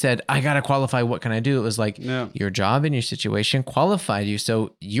like you said, I got to qualify. What can I do? It was like your job and your situation qualified you.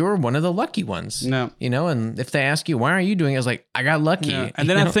 So you're one of the lucky ones. No. You know, and if they ask you, why are you doing it? It's like, I got lucky. Yeah. And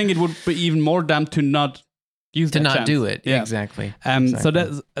then I think it would be even more dumb to not use that chance. Do it. Yeah. Exactly. So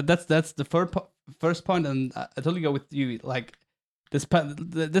that's the first point. And I totally go with you. Like this a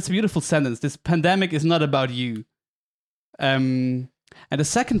beautiful sentence. This pandemic is not about you. And the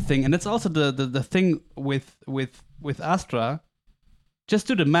second thing, and that's also the thing with Astra, just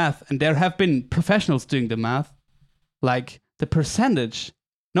do the math, and there have been professionals doing the math, like the percentage,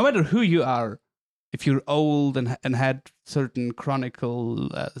 no matter who you are, if you're old and had certain chronic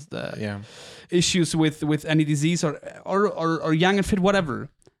issues with any disease, or young and fit, whatever,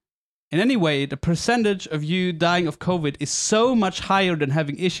 in any way, the percentage of you dying of COVID is so much higher than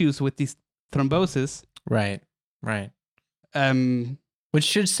having issues with these thrombosis. Right. Which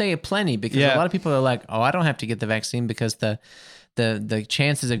should say plenty, because a lot of people are like, oh, I don't have to get the vaccine because the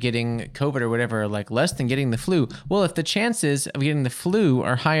chances of getting COVID or whatever are like less than getting the flu. Well, if the chances of getting the flu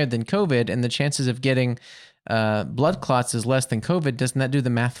are higher than COVID, and the chances of getting blood clots is less than COVID, doesn't that do the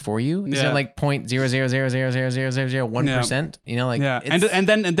math for you? Is it like 0.000000001%? You know, like and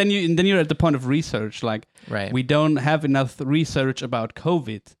then you're at the point of research. Like, we don't have enough research about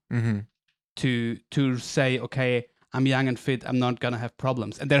COVID to say, okay, I'm young and fit, I'm not gonna have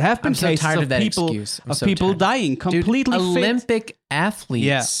problems. And there have been cases of people dying completely fit.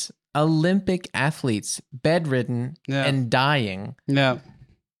 Olympic athletes bedridden and dying. Yeah.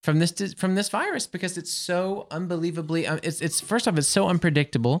 From this virus, because it's so unbelievably it's first off, it's so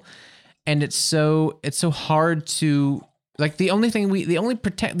unpredictable, and it's so hard to, like, the only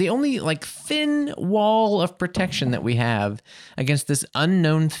like thin wall of protection that we have against this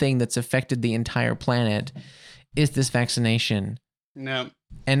unknown thing that's affected the entire planet is this vaccination. No.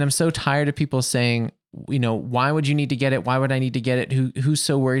 And I'm so tired of people saying, you know, why would you need to get it? Why would I need to get it? Who's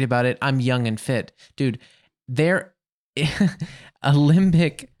so worried about it? I'm young and fit. Dude, they're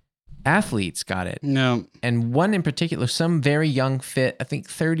Olympic athletes got it. No. And one in particular, some very young, fit, I think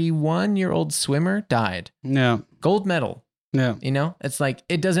 31-year-old swimmer died. No. Gold medal. No. You know, it's like,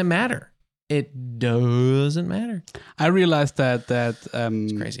 it doesn't matter. It doesn't matter. I realized that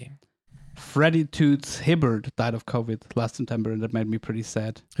It's crazy. Freddie Toots Hibbert died of COVID last September, and that made me pretty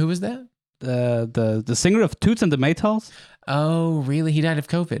sad. Who was that? The singer of Toots and the Maytals. Oh, really? He died of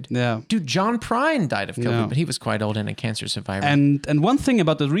COVID. Yeah. Dude, John Prine died of COVID, Yeah. but he was quite old and a cancer survivor. And one thing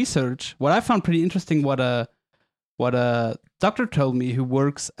about the research, what I found pretty interesting, what a doctor told me who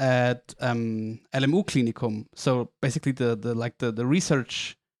works at LMU Klinikum. So basically the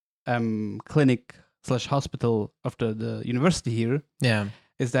research clinic / hospital of the university here. Yeah.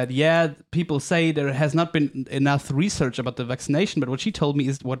 Is that, people say there has not been enough research about the vaccination, but what she told me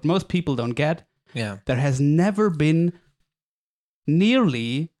is what most people don't get. Yeah. There has never been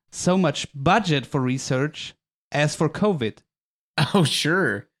nearly so much budget for research as for COVID. Oh,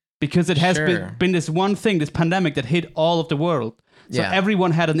 sure. Because it has Sure. been this one thing, this pandemic that hit all of the world. So Yeah.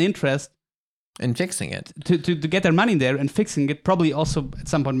 everyone had an interest And fixing it. to get their money there and fixing it, probably also at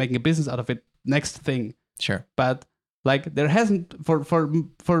some point making a business out of it. Next thing. Sure. But like there hasn't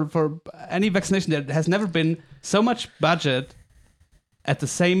for any vaccination, there has never been so much budget at the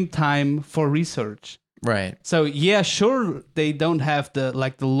same time for research. Right. So yeah, sure, they don't have the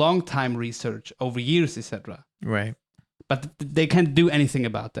long time research over years, etc. Right. But they can't do anything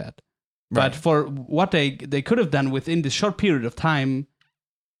about that. Right. But for what they could have done within this short period of time,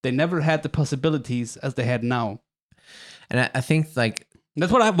 they never had the possibilities as they had now. And I think like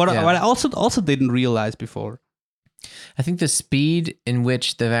That's what I also didn't realize before. I think the speed in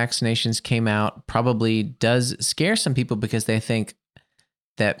which the vaccinations came out probably does scare some people because they think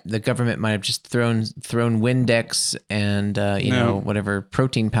that the government might have just thrown Windex and you know, whatever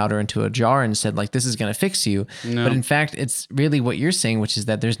protein powder into a jar and said like, this is going to fix you. No. But in fact, it's really what you're saying, which is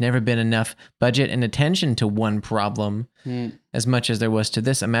that there's never been enough budget and attention to one problem as much as there was to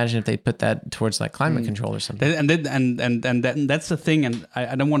this. Imagine if they put that towards like climate control or something. And that's the thing. And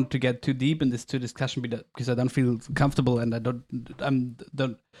I don't want to get too deep in this discussion because I don't feel comfortable and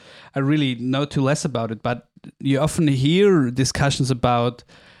I really know too less about it. But you often hear discussions about,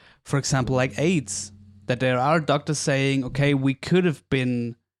 for example, like AIDS, that there are doctors saying, okay, we could have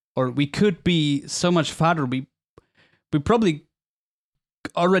been, or we could be so much farther. We probably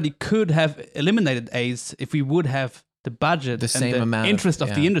already could have eliminated AIDS if we would have the budget, The same amount of- interest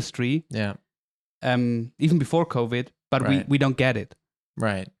of the industry, Yeah. even before COVID, but Right. we don't get it.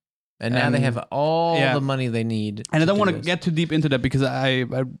 Right. And now they have all yeah. the money they need. And I don't do want to this. get too deep into that because I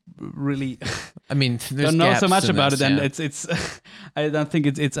really I mean, there's don't know so gaps much in about this, it, and yeah. it's I don't think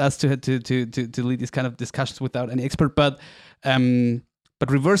it's us to lead these kind of discussions without any expert, but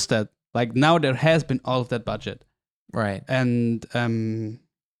reverse that. Like now there has been all of that budget, Right. and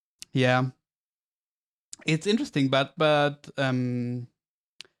yeah, it's interesting, but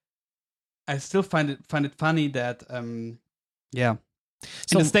I still find it funny that yeah.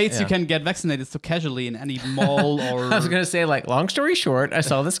 So, in the States, yeah. you can get vaccinated so casually in any mall or. I was going to say, like, long story short, I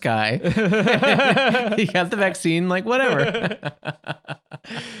saw this guy. He got the vaccine, like, whatever.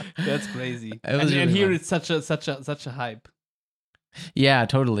 That's crazy. It was And really here fun. it's such a hype. Yeah,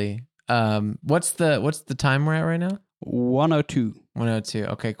 totally. What's the time we're at right now? 102. 102.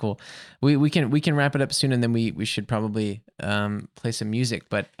 Okay, cool. We can wrap it up soon, and then we should probably play some music.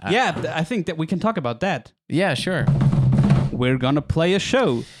 But I think that we can talk about that. yeah, sure. We're gonna play a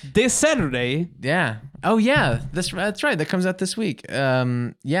show this Saturday. Yeah. Oh yeah. That's right. That comes out this week.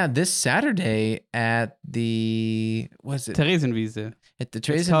 Yeah, this Saturday at the what's it? Theresienwiese. At the It's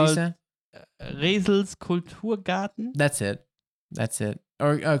Theresienwiese? Resels Kulturgarten. That's it.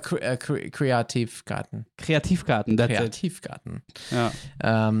 Or Kreativgarten. Kreativgarten. That's it. Kreativgarten. Yeah.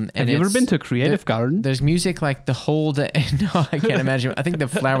 And Have you ever it's- been to a creative garden? There's music like the whole day. No, I can't imagine. I think the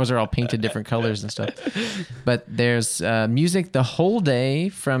flowers are all painted different colors and stuff. But there's music the whole day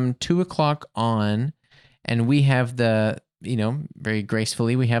from 2:00 on, and we have very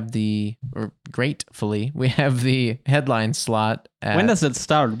gracefully, we have the headline slot. When does it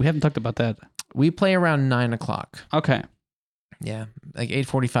start? We haven't talked about that. We play around 9:00. Okay. Yeah, like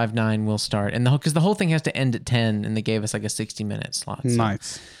 8:45, 9 we'll start, and because the whole thing has to end at 10, and they gave us like a 60-minute slot. So,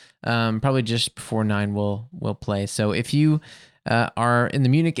 Nice. probably just before 9 we'll play. So if you are in the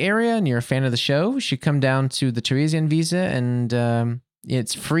Munich area and you're a fan of the show, you should come down to the Theresienwiese, and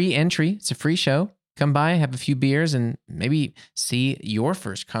it's free entry. It's a free show. come by, have a few beers, and maybe see your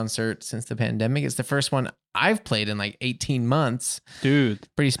first concert since the pandemic. It's the first one I've played in like 18 months. Dude,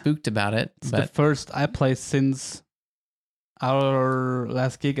 Pretty spooked about it. it's the first I played since our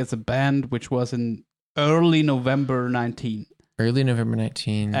last gig as a band, which was in early November 19. Early November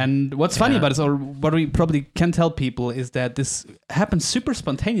 19. And what's funny about this, or what we probably can tell people, is that this happened super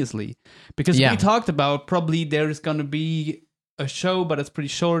spontaneously. Because we talked about probably there's going to be a show, but it's pretty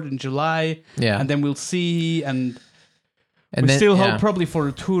short in July. Yeah. And then we'll see. And we then, still hope probably for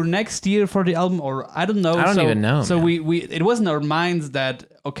a tour next year for the album, or I don't know. I don't even know. So we it wasn't our minds that,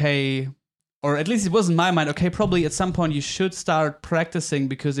 okay, or at least it wasn't my mind, okay, probably at some point you should start practicing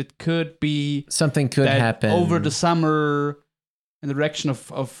because it could be something could happen over the summer. In the direction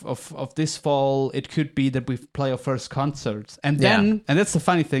of this fall, it could be that we play our first concerts. And then, and that's the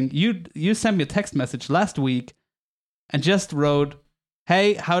funny thing, you sent me a text message last week and just wrote,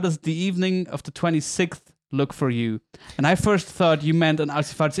 hey, how does the evening of the 26th look for you? And I first thought you meant an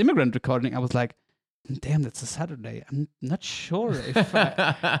Artsy Immigrant recording. I was like, damn, that's a Saturday. I'm not sure if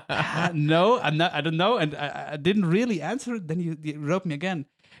no, I don't know. And I didn't really answer it. Then you wrote me again.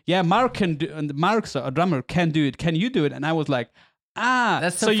 Yeah, Mark can do, and Mark's a drummer, can do it. Can you do it? And I was like,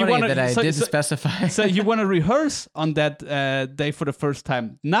 that's so funny that I didn't specify. So you want to rehearse on that day for the first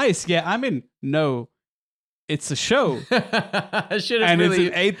time? Nice, yeah, I'm in. No, it's a show. I should have and really,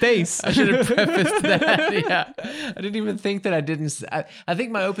 it's in 8 days. I should have prefaced that. Yeah, I didn't even think that I didn't. I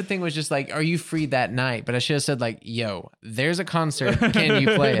think my open thing was just like, "Are you free that night?" But I should have said like, "Yo, there's a concert. Can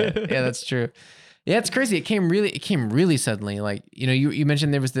you play it?" Yeah, that's true. Yeah, it's crazy. It came really suddenly. Like, you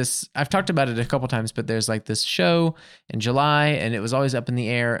mentioned there was this, I've talked about it a couple times, but there's like this show in July and it was always up in the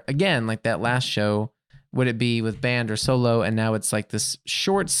air. Again, like that last show, would it be with band or solo? And now it's like this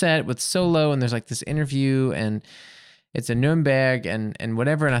short set with solo and there's like this interview and it's in Nuremberg and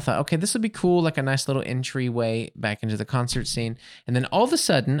whatever. And I thought, okay, this would be cool, like a nice little entryway back into the concert scene. And then all of a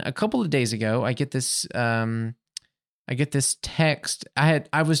sudden, a couple of days ago, I get this text.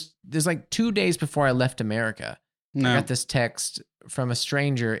 There's like 2 days before I left America. I got this text from a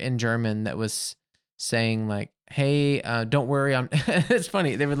stranger in German that was saying like, hey, don't worry. It's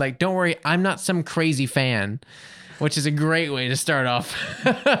funny. They were like, don't worry. I'm not some crazy fan, which is a great way to start off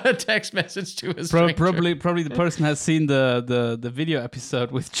a text message to a stranger. Probably the person has seen the video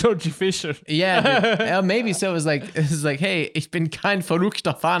episode with Georgie Fisher. Yeah, maybe so. It was like, hey, ich bin kein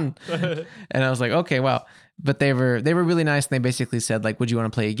verrückter Fan. And I was like, okay, wow. But they were really nice, and they basically said like, would you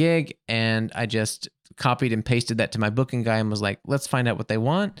want to play a gig? And I just copied and pasted that to my booking guy and was like, let's find out what they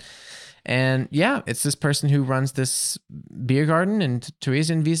want. And yeah, it's this person who runs this beer garden in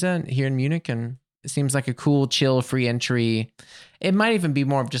Theresienwiese here in Munich, and it seems like a cool, chill, free entry. It might even be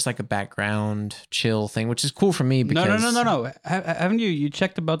more of just like a background chill thing, which is cool for me because... No. Haven't you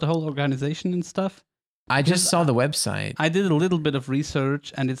checked about the whole organization and stuff? I just saw the website. I did a little bit of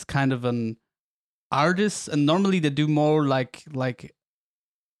research, and it's kind of an artist, and normally they do more like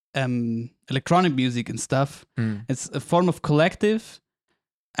electronic music and stuff. It's a form of collective,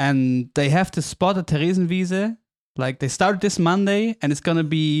 and they have the spot at Theresienwiese. Like, they start this Monday, and it's gonna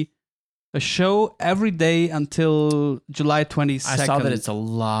be a show every day until July 22nd. I saw that it's a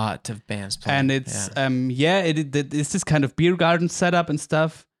lot of bands playing. And it's it's this kind of beer garden setup and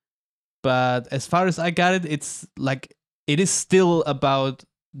stuff. But as far as I got it, it's like, it is still about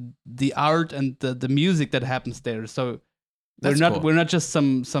the art and the music that happens there. So we're not just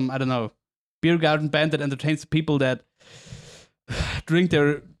some I don't know, beer garden band that entertains the people that drink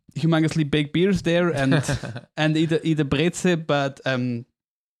their humongously big beers there and and eat a breze, but it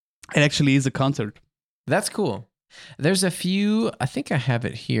actually is a concert. That's cool. There's a few, I think I have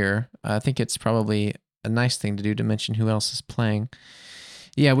it here. I think it's probably a nice thing to do to mention who else is playing.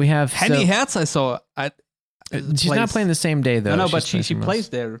 Yeah, we have Henny Hertz. I saw. She's not playing the same day though. No, but she plays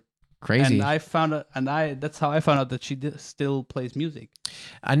there. Crazy. And I found out, that's how I found out that she still plays music.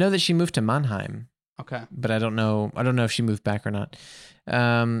 I know that she moved to Mannheim. Okay. But I don't know if she moved back or not.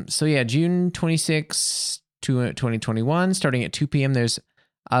 So yeah, June 26, 2021, starting at 2 p.m. There's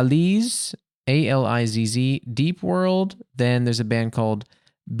Alizz, Alizz, Deep World. Then there's a band called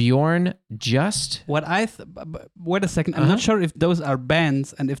Bjorn Just. Wait a second. I'm not sure if those are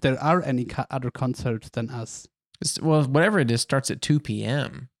bands and if there are any other concerts than us. Well, whatever it is, starts at 2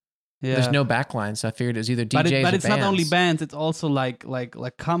 p.m. Yeah. There's no backline, so I figured it was either DJs but or it's bands. not only bands; it's also like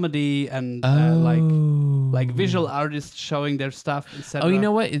comedy and like visual artists showing their stuff, etc. Oh, you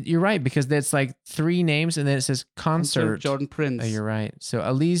know what? You're right, because there's like 3 names and then it says concert. Jordan Prince. Oh, you're right. So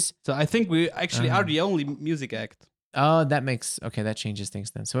Alizz. So I think we actually are the only music act. Oh, that changes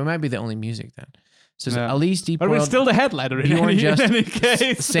things then. So it might be the only music then. So it's Yeah. Elise, Deep But we're World, still the headliner in Bjorn any, Just- in any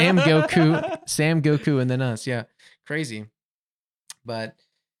case. Sam Goku, and then us. Yeah, crazy. But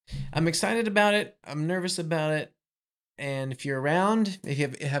I'm excited about it. I'm nervous about it. And if you're around, if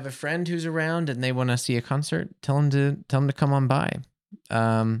you have a friend who's around and they want to see a concert, tell them to come on by.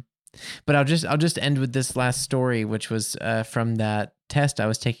 But I'll just end with this last story, which was from that test I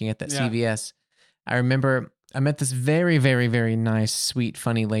was taking at that CVS. I remember I met this very, very, very nice, sweet,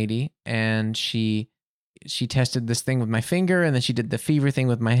 funny lady, and she tested this thing with my finger, and then she did the fever thing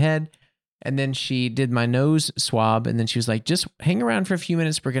with my head, and then she did my nose swab, and then she was like, "Just hang around for a few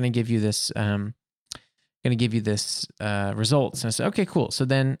minutes. We're gonna give you this results." And I said, "Okay, cool." So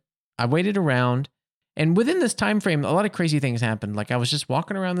then I waited around. And within this time frame, a lot of crazy things happened. Like I was just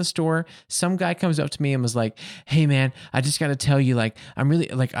walking around the store. Some guy comes up to me and was like, "Hey man, I just got to tell you, like, I'm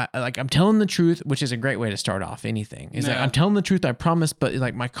really I'm telling the truth," which is a great way to start off anything. He's like, "I'm telling the truth, I promise, but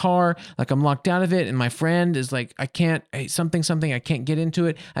like my car, like I'm locked out of it, and my friend is like, I can't something, I can't get into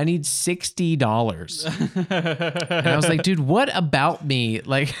it. I need $60." And I was like, "Dude, what about me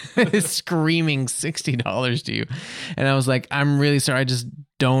like is screaming $60 to you?" And I was like, "I'm really sorry, I just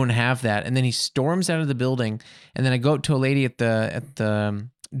don't have that." And then he storms out of the building, and then I go up to a lady at the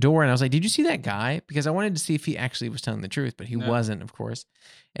door, and I was like, "Did you see that guy?" Because I wanted to see if he actually was telling the truth, but he wasn't, of course.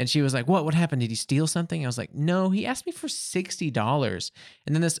 And she was like, what happened? Did he steal something? I was like, "No, he asked me for $60.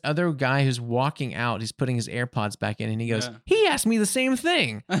 And then this other guy who's walking out, he's putting his AirPods back in, and he goes, "He asked me the same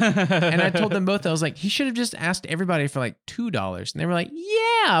thing." And I told them both, I was like, "He should have just asked everybody for like $2. And they were like,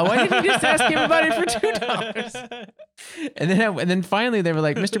 "Yeah, why didn't he just ask everybody for $2? And then finally they were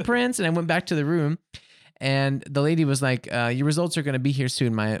like, "Mr. Prince," and I went back to the room, and the lady was like, "Your results are going to be here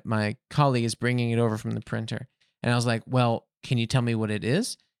soon. My colleague is bringing it over from the printer." And I was like, "Well, can you tell me what it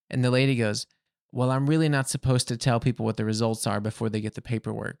is?" And the lady goes, "Well, I'm really not supposed to tell people what the results are before they get the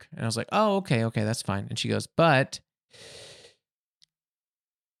paperwork." And I was like, "Oh, okay, that's fine." And she goes, "But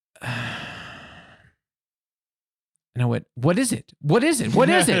and I went, "What is it? What is it? What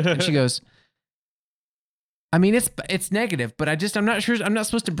is it?" And she goes, "I mean, it's negative, but I'm not sure. I'm not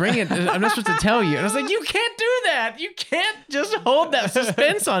supposed to bring it. I'm not supposed to tell you." And I was like, "You can't do that. You can't just hold that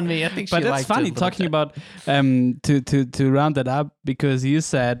suspense on me." I think she But that's liked funny it talking about to round that up, because you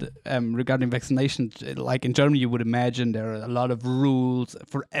said regarding vaccination, like in Germany, you would imagine there are a lot of rules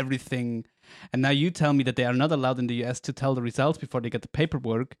for everything, and now you tell me that they are not allowed in the US to tell the results before they get the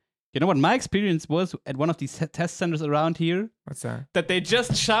paperwork. You know what my experience was at one of these test centers around here? What's that? That they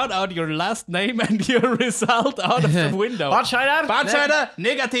just shout out your last name and your result out of the window. Bartscheider,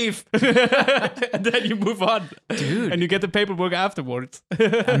 negative. And then you move on. Dude. And you get the paperwork afterwards.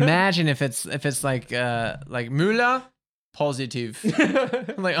 Imagine if it's like Müller, positive.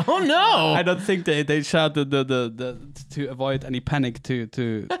 I'm like, "Oh no!" I don't think they shout the to avoid any panic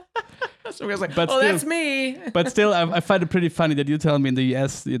to So I was like, But "Oh, still- that's me." But still, I find it pretty funny that you tell me in the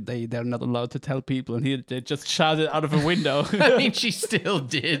US they're not allowed to tell people, and here they just shout it out of a window. I mean, she still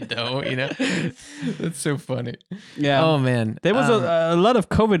did, though. You know, that's so funny. Yeah. Oh man, There was a lot of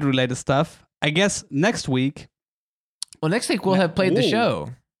COVID related stuff. I guess next week well, next week we'll have played the Ooh.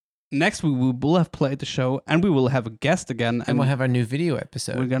 show, we will have played the show, and we will have a guest again, and we'll have our new video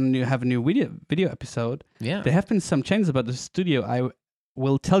episode. we're gonna have a new video episode. Yeah. There have been some changes about the studio. I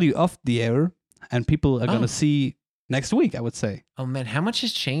will tell you off the air, and people are Oh. gonna see next week, I would say. Oh man, how much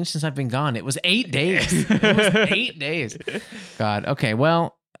has changed since I've been gone? It was 8 days. It was 8 days. God. Okay.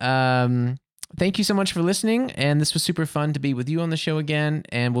 Well, thank you so much for listening. And this was super fun to be with you on the show again.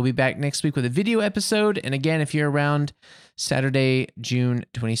 And we'll be back next week with a video episode. And again, if you're around Saturday, June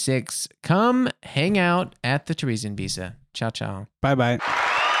 26th, come hang out at the Theresienwiese. Ciao, ciao. Bye bye.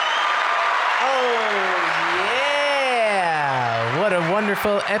 What a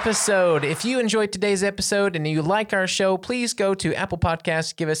wonderful episode. If you enjoyed today's episode and you like our show, please go to Apple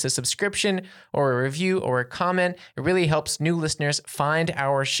Podcasts, give us a subscription or a review or a comment. It really helps new listeners find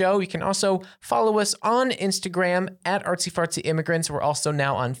our show. You can also follow us on Instagram at Artsy Fartsy Immigrants. We're also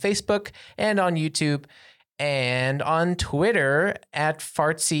now on Facebook and on YouTube and on Twitter at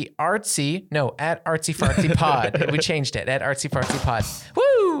Artsy Fartsy Pod. We changed it at Artsy Fartsy Pod.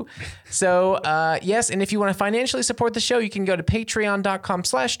 Woo! So, yes, and if you want to financially support the show, you can go to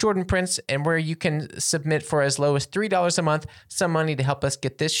patreon.com/Jordan Prince, and where you can submit for as low as $3 a month, some money to help us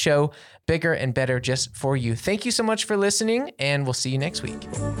get this show bigger and better just for you. Thank you so much for listening, and we'll see you next week.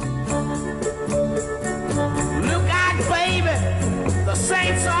 Look out, baby, the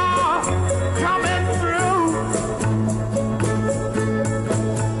saints are coming through,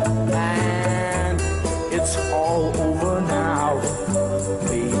 and it's all over now,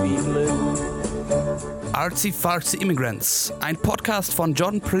 baby blue. Artsy Fartsy Immigrants, ein Podcast von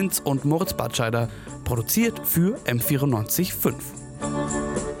John Prince und Moritz Batscheider, produziert für M94.5.